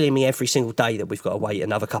 it's killing me every single day that we've got to wait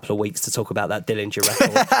another couple of weeks to talk about that Dillinger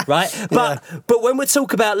record, right? But when we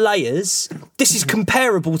talk about layers, this is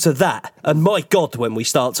comparable to that. And my God, when we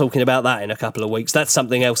start talking about that in a couple of weeks, that's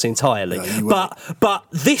something else entirely. No, but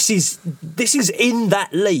this is in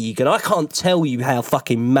that league, and I can't tell you how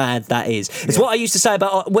fucking mad that is. It's what I used to say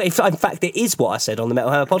about. In fact, it is what I said on the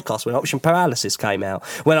Metal Hammer podcast when Option Paralysis came out.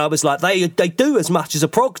 When I was like, they do as much as a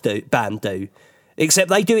prog band do. Except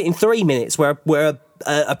they do it in 3 minutes, where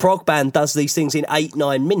a prog band does these things in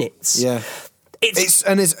 8-9 minutes. Yeah.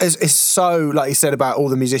 It's so, like you said, about all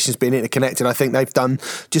the musicians being interconnected. I think they've done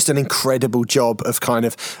just an incredible job of kind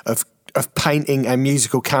of painting a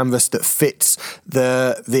musical canvas that fits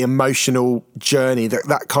the emotional journey,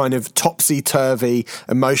 that kind of topsy-turvy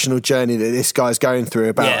emotional journey that this guy's going through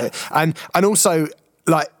about it. And also,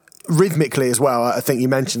 like, rhythmically as well, I think you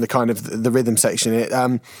mentioned the kind of the rhythm section in it.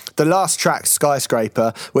 The last track,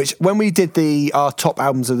 Skyscraper, which when we did our top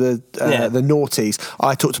albums of the noughties,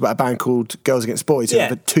 I talked about a band called Girls Against Boys who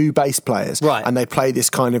have 2 bass players, right, and they play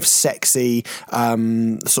this kind of sexy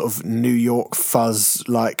sort of New York fuzz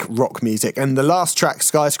like rock music. And the last track,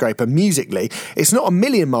 Skyscraper, musically, it's not a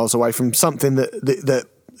million miles away from something that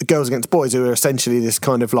Girls Against Boys, who are essentially this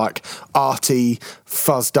kind of like arty,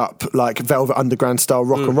 fuzzed up, like Velvet Underground style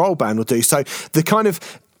rock and roll band will do. So the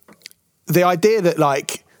idea that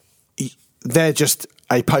like they're just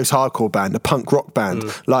a post-hardcore band, a punk rock band,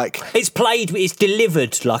 like it's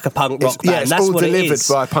delivered like a punk rock band. It's that's all what delivered it is.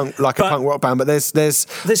 by a punk rock band. But there's too a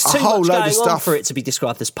whole much load going of stuff on for it to be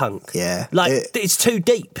described as punk. Yeah, like it's too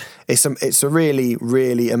deep. It's a really,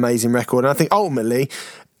 really amazing record, and I think ultimately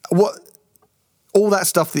all that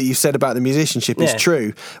stuff that you said about the musicianship is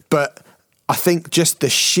true, but I think just the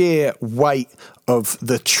sheer weight of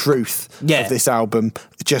the truth of this album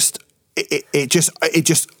just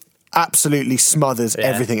absolutely smothers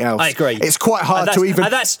everything else. I agree. It's quite hard to even.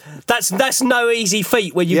 And that's no easy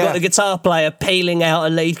feat when you've got the guitar player peeling out a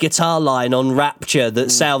lead guitar line on Rapture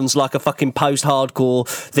that sounds like a fucking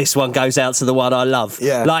post-hardcore. This one goes out to the one I love.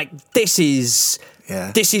 Yeah, like this is.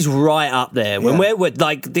 Yeah. This is right up there. When we're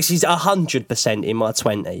like, this is 100% in my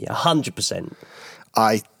 20, 100%.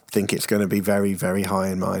 I think it's going to be very, very high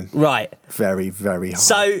in mine. Right. Very, very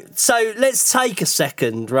high. So let's take a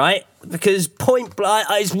second, right? Because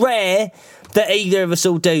it's rare that either of us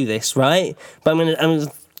all do this, right? But I'm gonna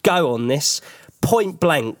go on this. Point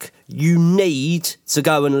blank, you need to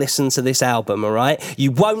go and listen to this album, all right?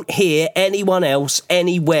 You won't hear anyone else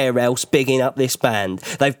anywhere else bigging up this band.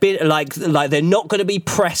 They've been like they're not going to be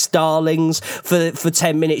press darlings for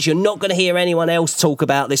 10 minutes. You're not going to hear anyone else talk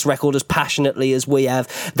about this record as passionately as we have,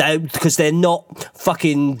 because they're not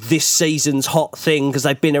fucking this season's hot thing because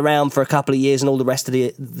they've been around for a couple of years and all the rest of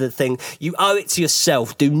the thing. You owe it to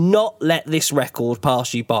yourself. Do not let this record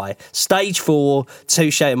pass you by. Stage 4,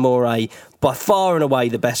 Touche Amore, by far and away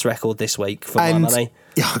the best record this week for my money.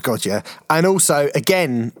 Oh, God, yeah. And also,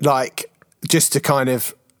 again, like, just to kind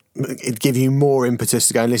of give you more impetus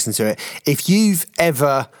to go and listen to it, if you've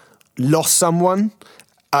ever lost someone,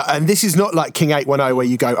 and this is not like King 810 where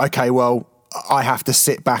you go, okay, well, I have to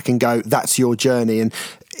sit back and go, that's your journey. And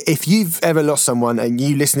if you've ever lost someone and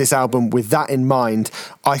you listen to this album with that in mind,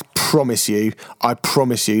 I promise you,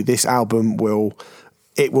 this album will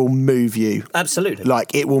move you. Absolutely.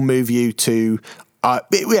 Like, it will move you to,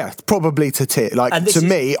 probably to tears. Like, to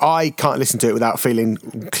me, I can't listen to it without feeling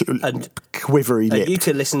quivery lipped. You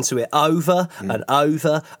can listen to it over and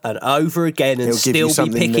over and over again and still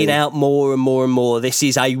be picking out more and more and more. This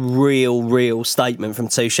is a real statement from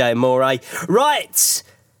Touche Amore. Right.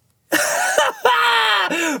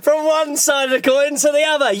 From one side of the coin to the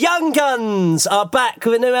other, Young Guns are back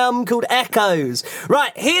with a new album called Echoes.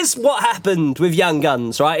 Right, here's what happened with Young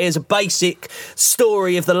Guns, right? Here's a basic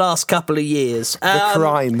story of the last couple of years. The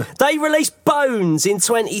crime. They released Bones in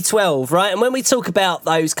 2012, right? And when we talk about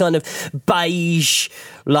those kind of beige,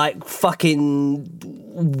 like fucking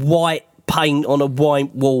white paint on a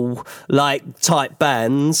white wall, like type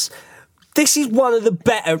bands, this is one of the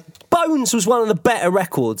better... Bones was one of the better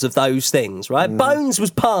records of those things, right? Bones was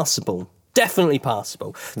passable. Definitely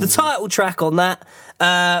passable. The title track on that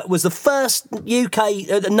was the first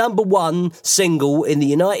UK number one single in the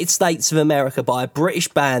United States of America by a British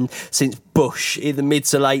band since Bush in the mid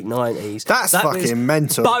to late 90s. That fucking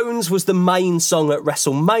mental. Bones was the main song at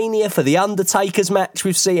WrestleMania for The Undertaker's match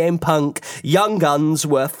with CM Punk. Young Guns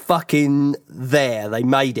were fucking there. They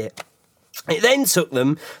made it. It then took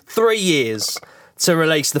them 3 years to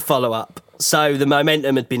release the follow-up. So the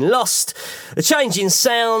momentum had been lost. The change in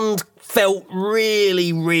sound felt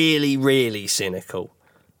really, really, really cynical.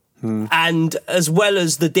 And as well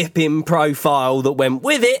as the dip in profile that went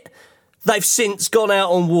with it, they've since gone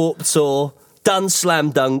out on Warped Tour, done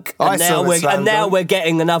Slam Dunk, and now we're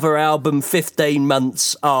getting another album 15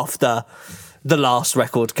 months after the last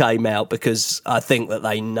record came out, because I think that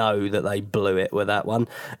they know that they blew it with that one.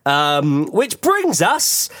 Which brings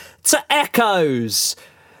us to Echoes.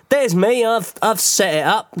 There's me. I've set it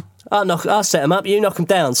up. I'll set them up. You knock them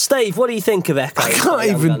down. Steve, what do you think of Echoes? I can't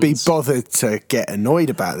even be bothered to get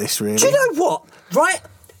annoyed about this, really. Do you know what? Right?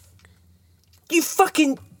 You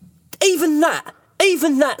fucking... Even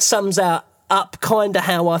that sums up kind of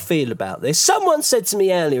how I feel about this. Someone said to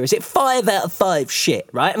me earlier, is it 5 out of 5 shit,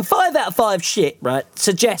 right? And 5 out of 5 shit, right,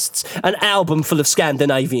 suggests an album full of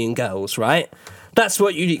Scandinavian girls, right? That's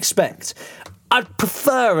what you'd expect. I'd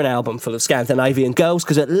prefer an album full of Scandinavian girls,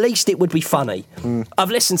 because at least it would be funny. I've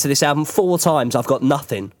listened to this album 4 times. I've got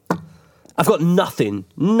nothing.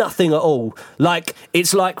 Nothing at all. Like,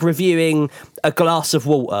 it's like reviewing a glass of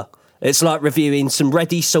water. It's like reviewing some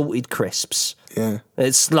ready salted crisps. Yeah.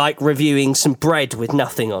 It's like reviewing some bread with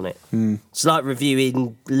nothing on it. It's like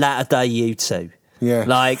reviewing Latter Day U2. Yeah.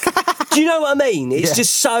 Like, do you know what I mean? It's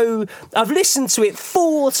just so... I've listened to it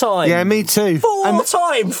 4 times. Yeah, me too. 4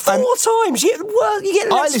 times. 4 times. You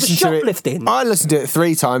get less for shoplifting. I listened to it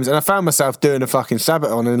 3 times, and I found myself doing a fucking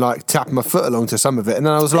Sabaton and like tapping my foot along to some of it, and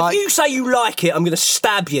then I was like... If you say you like it, I'm going to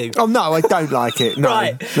stab you. Oh no, I don't like it. No,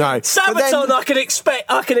 right. No. Sabaton, I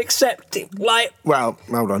can accept it. Like... Well,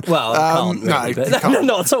 hold on. Well, I can't. Really, no,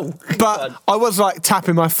 not at all. But I was like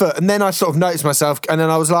tapping my foot, and then I sort of noticed myself, and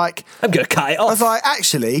then I was like... I'm going to cut it off. I was like,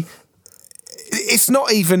 actually... It's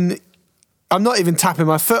not even... I'm not even tapping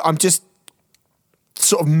my foot. I'm just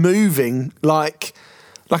sort of moving like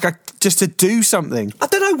just to do something. I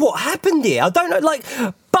don't know what happened here. I don't know. Like,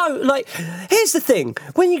 here's the thing.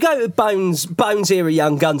 When you go to Bones era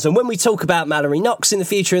Young Guns, and when we talk about Mallory Knox in the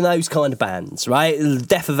future and those kind of bands, right?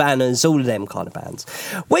 Death of Annas, all of them kind of bands.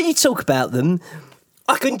 When you talk about them,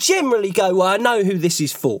 I can generally go, well, I know who this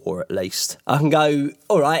is for, at least. I can go,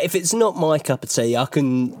 all right, if it's not my cup of tea, I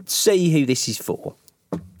can see who this is for.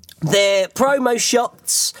 Their promo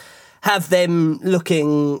shots have them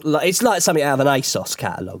looking like... It's like something out of an ASOS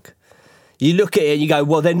catalogue. You look at it and you go,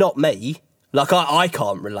 well, they're not me. Like, I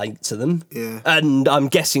can't relate to them. Yeah. And I'm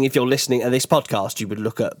guessing if you're listening to this podcast, you would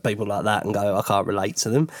look at people like that and go, I can't relate to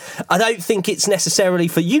them. I don't think it's necessarily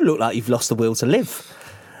for you look like you've lost the will to live.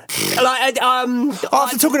 Like,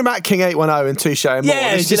 after talking about King 810 and Touche and more,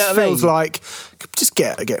 it just feels like just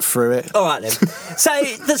get through it. All right then. so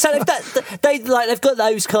they've got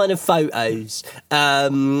those kind of photos.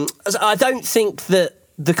 I don't think that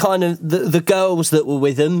the kind of the girls that were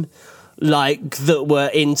with them, like that were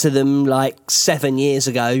into them like 7 years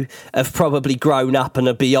ago, have probably grown up and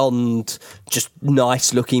are beyond just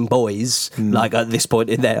nice looking boys. Like at this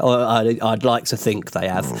point in their, I'd like to think they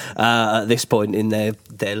have at this point in their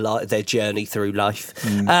journey through life.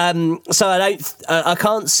 So I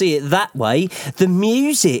can't see it that way. The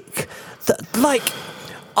music,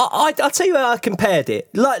 I'll tell you how I compared it.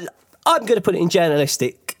 Like, I'm going to put it in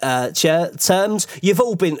journalistic terms. You've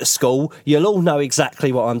all been to school. You'll all know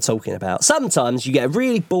exactly what I'm talking about. Sometimes you get a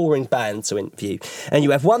really boring band to interview and you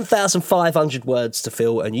have 1,500 words to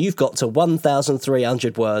fill and you've got to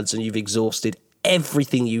 1,300 words and you've exhausted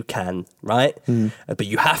everything you can, right? But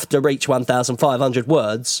you have to reach 1,500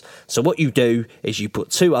 words. So what you do is you put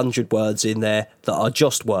 200 words in there that are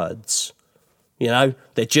just words. You know,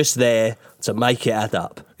 they're just there to make it add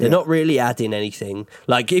up. They're not really adding anything.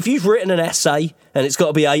 Like, if you've written an essay and it's got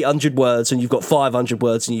to be 800 words and you've got 500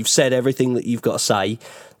 words and you've said everything that you've got to say,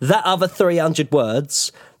 that other 300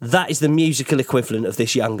 words, that is the musical equivalent of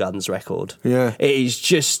this Young Guns record. Yeah. It is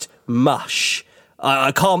just mush.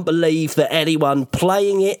 I can't believe that anyone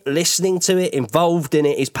playing it, listening to it, involved in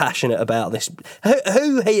it is passionate about this.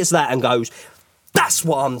 Who hears that and goes, that's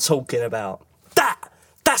what I'm talking about.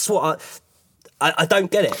 That's what I don't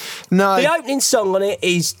get it. No. The opening song on it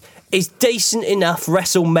is decent enough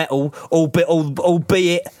wrestle metal,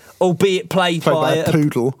 albeit played by a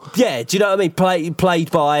poodle. Yeah, do you know what I mean?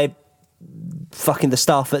 Played by fucking the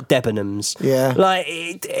staff at Debenhams. Yeah. Like,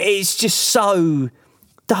 it's just so...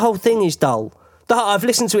 The whole thing is dull. I've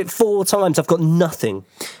listened to it 4 times. I've got nothing.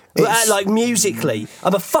 Like, musically.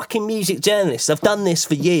 I'm a fucking music journalist. I've done this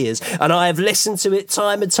for years, and I have listened to it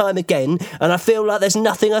time and time again, and I feel like there's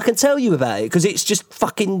nothing I can tell you about it, because it's just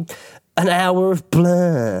fucking an hour of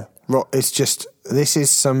blur. It's just... This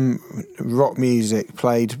is some rock music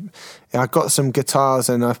played... I got some guitars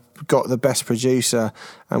and I got the best producer,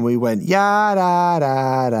 and we went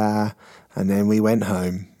ya-da-da-da, and then we went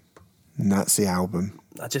home. And that's the album.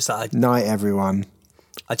 Night, everyone.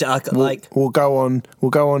 We'll go on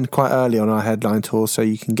quite early on our headline tour, so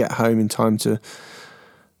you can get home in time to,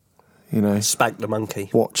 spank the monkey.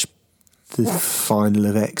 Watch the final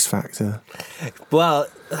of X Factor. Well,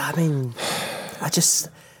 I mean,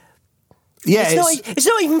 yeah, it's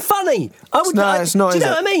not even funny. It's not. Do you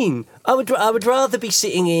know what I mean? I would rather be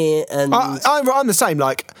sitting here and I'm the same.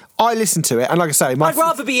 Like, I listen to it, and like I say, I'd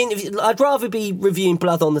rather be reviewing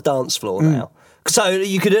Blood on the Dance Floor now, so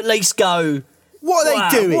you could at least go, what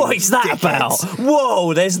are they doing? What is that dickheads? about?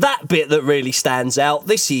 Whoa, there's that bit that really stands out.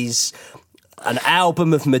 This is an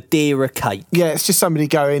album of Madeira cake. Yeah, it's just somebody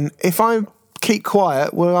going, if I keep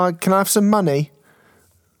quiet, can I have some money?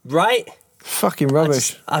 Right? Fucking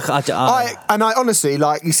rubbish. I honestly,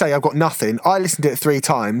 like you say, I've got nothing. I listened to it 3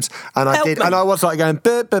 times, and I was like going,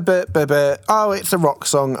 oh, it's a rock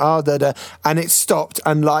song, and it stopped,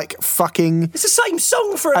 and like fucking... It's the same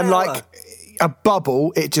song for an hour. Like a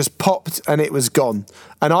bubble, it just popped, and it was gone.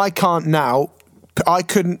 And I can't now... I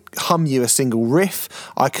couldn't hum you a single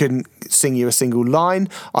riff. I couldn't sing you a single line.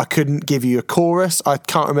 I couldn't give you a chorus. I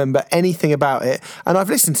can't remember anything about it. And I've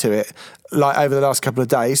listened to it like over the last couple of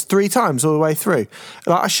days 3 times all the way through.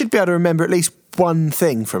 Like, I should be able to remember at least one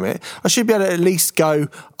thing from it. I should be able to at least go,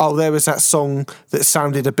 oh, there was that song that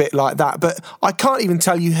sounded a bit like that. But I can't even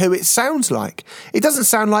tell you who it sounds like. It doesn't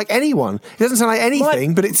sound like anyone. It doesn't sound like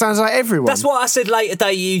anything, but it sounds like everyone. That's what I said Later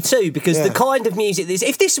Day U2, because the kind of music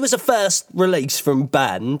if this was a first release from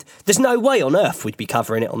band, there's no way on earth we'd be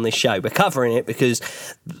covering it on this show. We're covering it because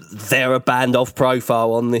they're a band of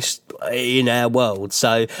profile on this in our world.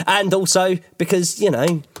 So, and also because,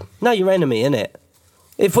 know your enemy, innit?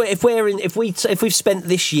 If we've spent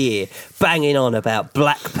this year banging on about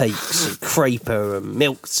Black Peaks and Creeper and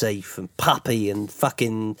Milk Teeth and Puppy and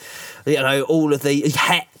fucking, all of the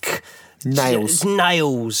heck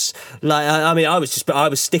nails. Like, I mean, I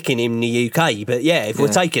was sticking in the UK, but yeah, if we're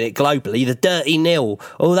taking it globally, the Dirty Nil,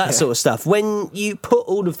 all that sort of stuff. When you put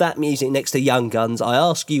all of that music next to Young Guns, I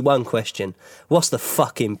ask you one question: what's the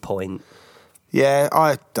fucking point? Yeah,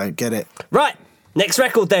 I don't get it. Right. Next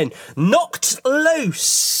record then, Knocked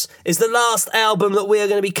Loose is the last album that we are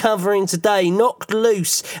going to be covering today. Knocked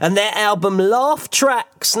Loose, and their album Laugh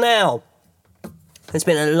Tracks. Now, there's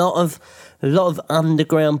been a lot of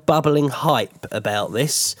underground bubbling hype about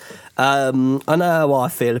this. I know how I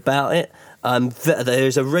feel about it.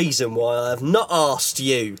 There's a reason why I have not asked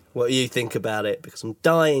you what you think about it, because I'm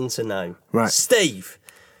dying to know. Right.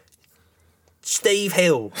 Steve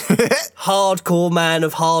Hill, hardcore man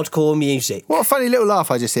of hardcore music. What a funny little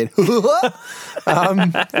laugh I just did. What a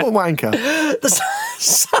wanker.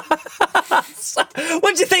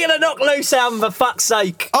 What do you think of the Knocked Loose album, for fuck's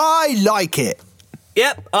sake? I like it.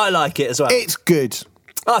 Yep, I like it as well. It's good.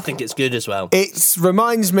 I think it's good as well. It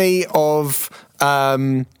reminds me of,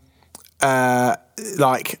 like,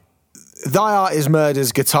 Thy Art Is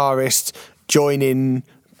Murder's guitarist joining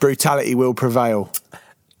Brutality Will Prevail.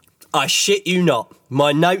 I shit you not.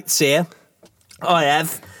 My notes here, I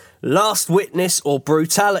have Last Witness or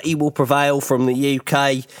Brutality Will Prevail from the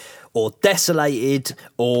UK, or Desolated,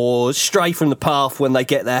 or Stray from the Path when they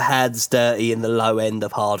get their hands dirty in the low end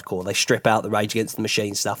of hardcore. They strip out the Rage Against the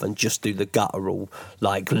Machine stuff and just do the guttural,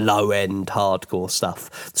 like, low end hardcore stuff,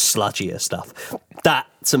 sludgier stuff. That,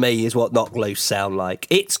 to me, is what Knocked Loose sound like.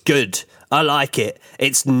 It's good. I like it.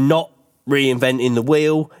 It's not reinventing the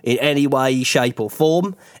wheel in any way, shape or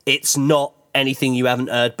form. It's not anything you haven't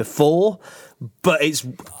heard before, but it's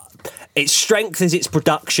its strength is its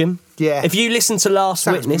production. Yeah. If you listen to Last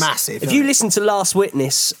Sounds Witness, massive, if you listen to Last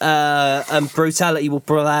Witness and Brutality Will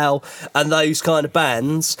Prevail and those kind of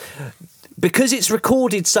bands, because it's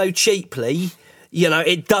recorded so cheaply, you know,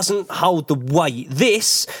 it doesn't hold the weight.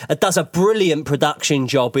 This does a brilliant production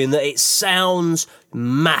job in that it sounds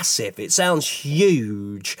massive. It sounds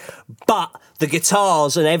huge, but the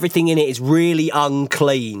guitars and everything in it is really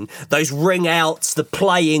unclean. Those ring outs, the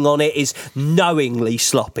playing on it is knowingly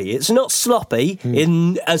sloppy. It's not sloppy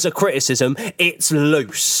as a criticism, it's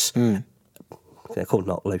loose. They're called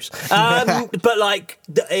Not Loose. But, like,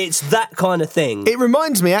 it's that kind of thing. It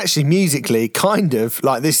reminds me, actually, musically, kind of,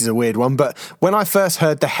 like, this is a weird one, but when I first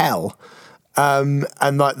heard The Hell, and,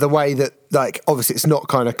 like, the way that, like, obviously it's not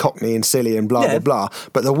kind of cockney and silly and blah, blah, blah,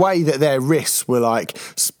 but the way that their riffs were, like,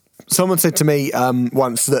 someone said to me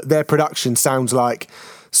once that their production sounds like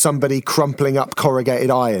somebody crumpling up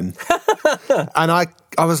corrugated iron. And I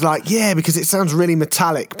was like, yeah, because it sounds really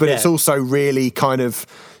metallic, but it's also really kind of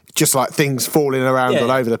just like things falling around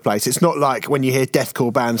all over the place. It's not like when you hear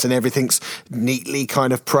deathcore bands and everything's neatly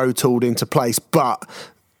kind of pro-tooled into place, but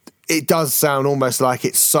it does sound almost like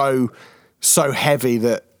it's so heavy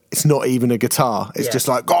that it's not even a guitar. It's just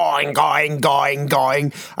like going. And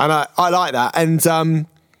I like that. And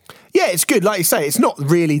yeah, it's good. Like you say, it's not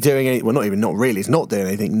really doing anything. Well, not really. It's not doing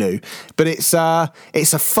anything new. But it's a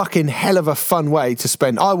fucking hell of a fun way to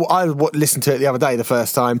spend. I listened to it the other day, the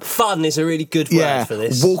first time. Fun is a really good word for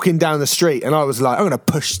this. Walking down the street, and I was like, I'm going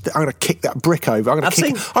to kick that brick over. I'm going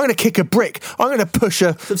to kick a brick. I'm going to push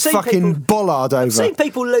a fucking bollard over. I've seen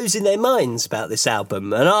people losing their minds about this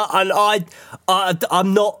album, and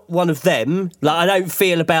I'm not one of them. Like, I don't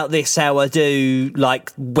feel about this how I do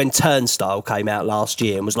like when Turnstile came out last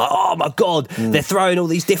year and was like, oh my God, they're throwing all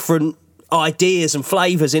these different ideas and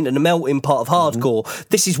flavours into the melting pot of hardcore.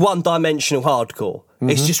 This is one-dimensional hardcore.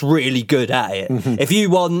 It's just really good at it. If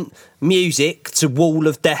you want music to Wall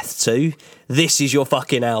of Death to, this is your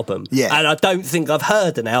fucking album. Yeah. And I don't think I've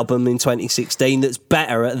heard an album in 2016 that's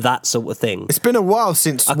better at that sort of thing. It's been a while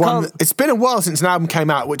since an album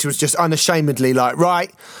came out which was just unashamedly like,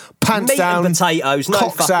 right, pants meat down, and potatoes, no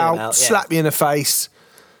cocks fucking out, slap you in the face.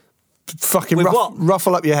 Fucking what?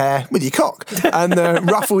 ruffle up your hair with your cock and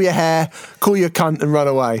ruffle your hair, call you a cunt and run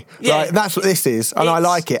away. Yeah. Like, that's what this is, and I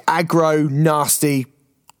like it. Aggro, nasty,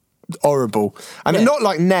 horrible, and not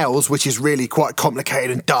like Nels, which is really quite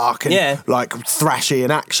complicated and dark and like thrashy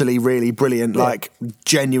and actually really brilliant. Like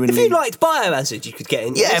genuinely. If you liked Biohazard, you could get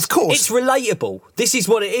into this. Of course. It's relatable. This is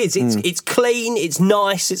what it is. It's clean. It's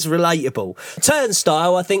nice. It's relatable.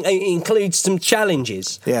 Turnstile, I think, includes some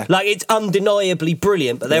challenges. Yeah, like it's undeniably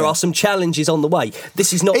brilliant, but there are some challenges on the way.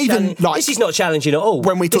 This is not this is not challenging at all.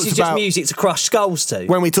 When we this talked is just about music to crush skulls to.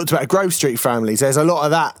 When we talked about Grove Street Families, there's a lot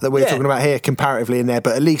of that we're talking about here comparatively in there,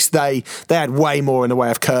 but at least they had way more in the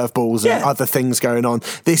way of curveballs and other things going on.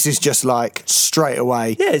 This is just like straight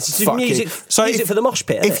away. Yeah, it's just music for the mosh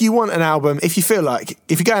pit. If you want an album, if you feel like,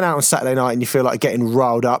 if you're going out on Saturday night and you feel like getting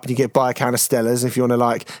riled up and you get by a can of Stellas, if you want to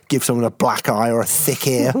like give someone a black eye or a thick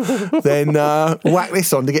ear, then whack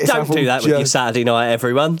this on to get yourself. Don't do that with your Saturday night,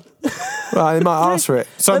 everyone. Right, they might ask for it.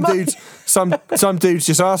 Some dudes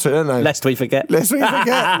just ask for it, don't they? Lest we forget. Well,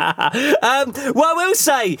 I will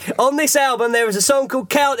say, on this album, there is a song called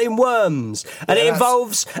Counting Worms, and it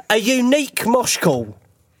involves a unique mosh call.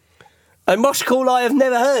 A mosh call I have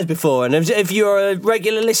never heard before, and if you're a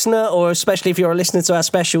regular listener, or especially if you're a listener to our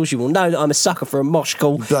specials, you will know that I'm a sucker for a mosh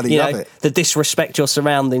call. Bloody love it. The disrespect your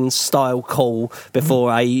surroundings style call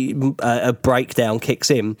before a breakdown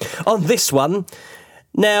kicks in. On this one,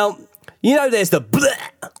 now, you know there's the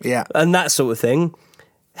bleh and that sort of thing.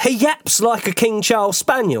 He yaps like a King Charles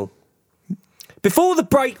Spaniel. Before the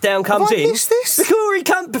breakdown comes in,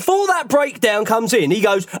 before that breakdown comes in, he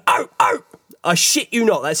goes, oh, oh. I shit you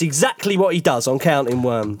not, that's exactly what he does on Counting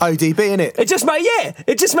Worms. ODB, innit?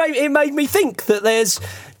 It made me think that there's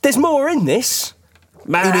more in this.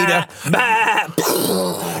 Yeah. Like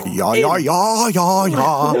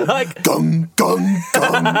gung gung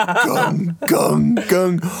gung gung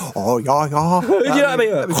gung. Oh yeah. You know what I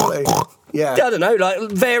mean? Yeah. I don't know,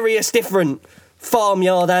 like various different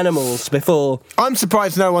farmyard animals before. I'm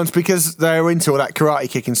surprised no one's, because they're into all that karate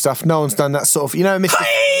kicking stuff. No one's done that sort of, Mr.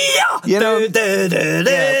 When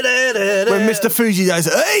Mr. Fuji does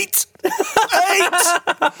 8.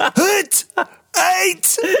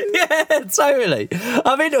 Yeah, totally.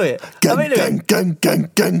 I'm into it.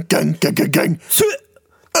 Gang.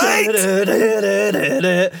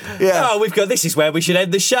 Yeah. Oh, we've got. This is where we should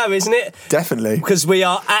end the show, isn't it? Definitely. Because we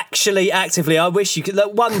are actually actively. I wish you could.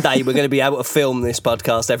 Look, one day we're going to be able to film this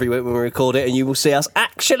podcast every week when we record it, and you will see us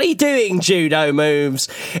actually doing judo moves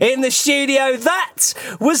in the studio. That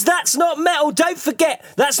was That's Not Metal. Don't forget,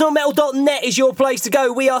 that'snotmetal.net is your place to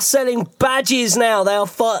go. We are selling badges now. They are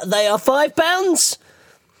 £5.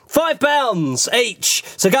 £5 each.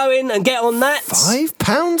 So go in and get on that.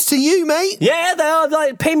 £5 to you, mate? Yeah, they are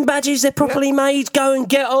like pin badges. They're properly made. Go and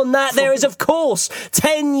get on that. There is, of course,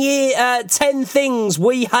 10 things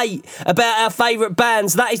we hate about our favourite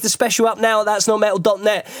bands. That is the special up now at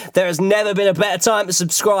thatsnotmetal.net. There has never been a better time to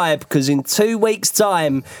subscribe, because in 2 weeks'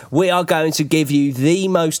 time, we are going to give you the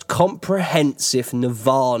most comprehensive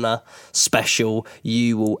Nirvana special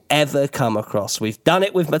you will ever come across. We've done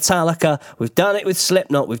it with Metallica. We've done it with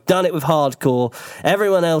Slipknot. We've done it with hardcore.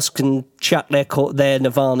 Everyone else can chuck their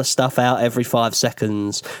Nirvana stuff out every 5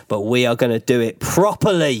 seconds, but we are going to do it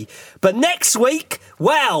properly. But next week,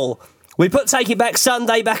 well, we put Taking Back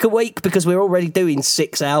Sunday back a week because we're already doing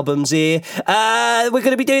 6 albums here. We're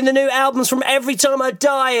going to be doing the new albums from Every Time I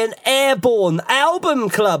Die and Airborne Album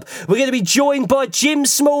Club. We're going to be joined by Jim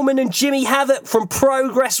Smallman and Jimmy Havoc from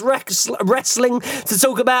Progress Wrestling to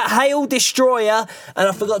talk about Hail Destroyer. And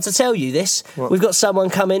I forgot to tell you this. What? We've got someone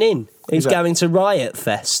coming in who's going to Riot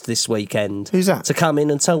Fest this weekend. Who's that? To come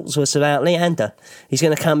in and talk to us about Leander. He's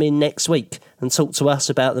going to come in next week and talk to us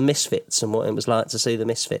about the Misfits and what it was like to see the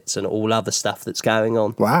Misfits and all other stuff that's going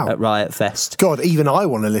on at Riot Fest. God, even I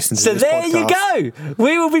want to listen to this podcast. So there you go.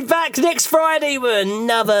 We will be back next Friday with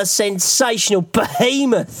another sensational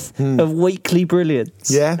behemoth of weekly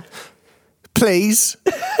brilliance. Yeah. Please,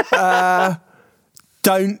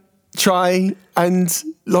 don't try and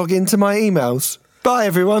log into my emails. Bye,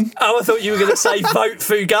 everyone. Oh, I thought you were going to say vote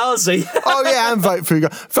Fugazi. Oh, yeah, and vote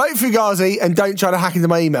Fugazi. Vote Fugazi and don't try to hack into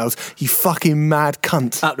my emails, you fucking mad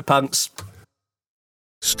cunt. Up the punts.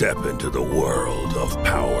 Step into the world of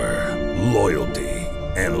power, loyalty,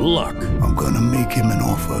 and luck. I'm going to make him an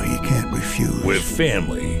offer he can't refuse. With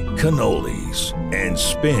family, cannolis, and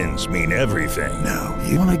spins mean everything. Now,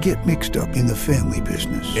 you want to get mixed up in the family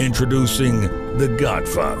business. Introducing The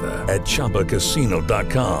Godfather at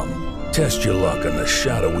ChumbaCasino.com. Test your luck in the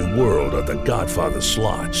shadowy world of The Godfather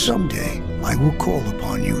slot. Someday, I will call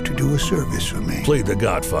upon you to do a service for me. Play The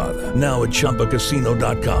Godfather, now at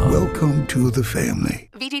ChumbaCasino.com. Welcome to the family.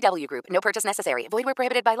 VGW Group. No purchase necessary. Void where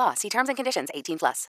prohibited by law. See terms and conditions. 18+.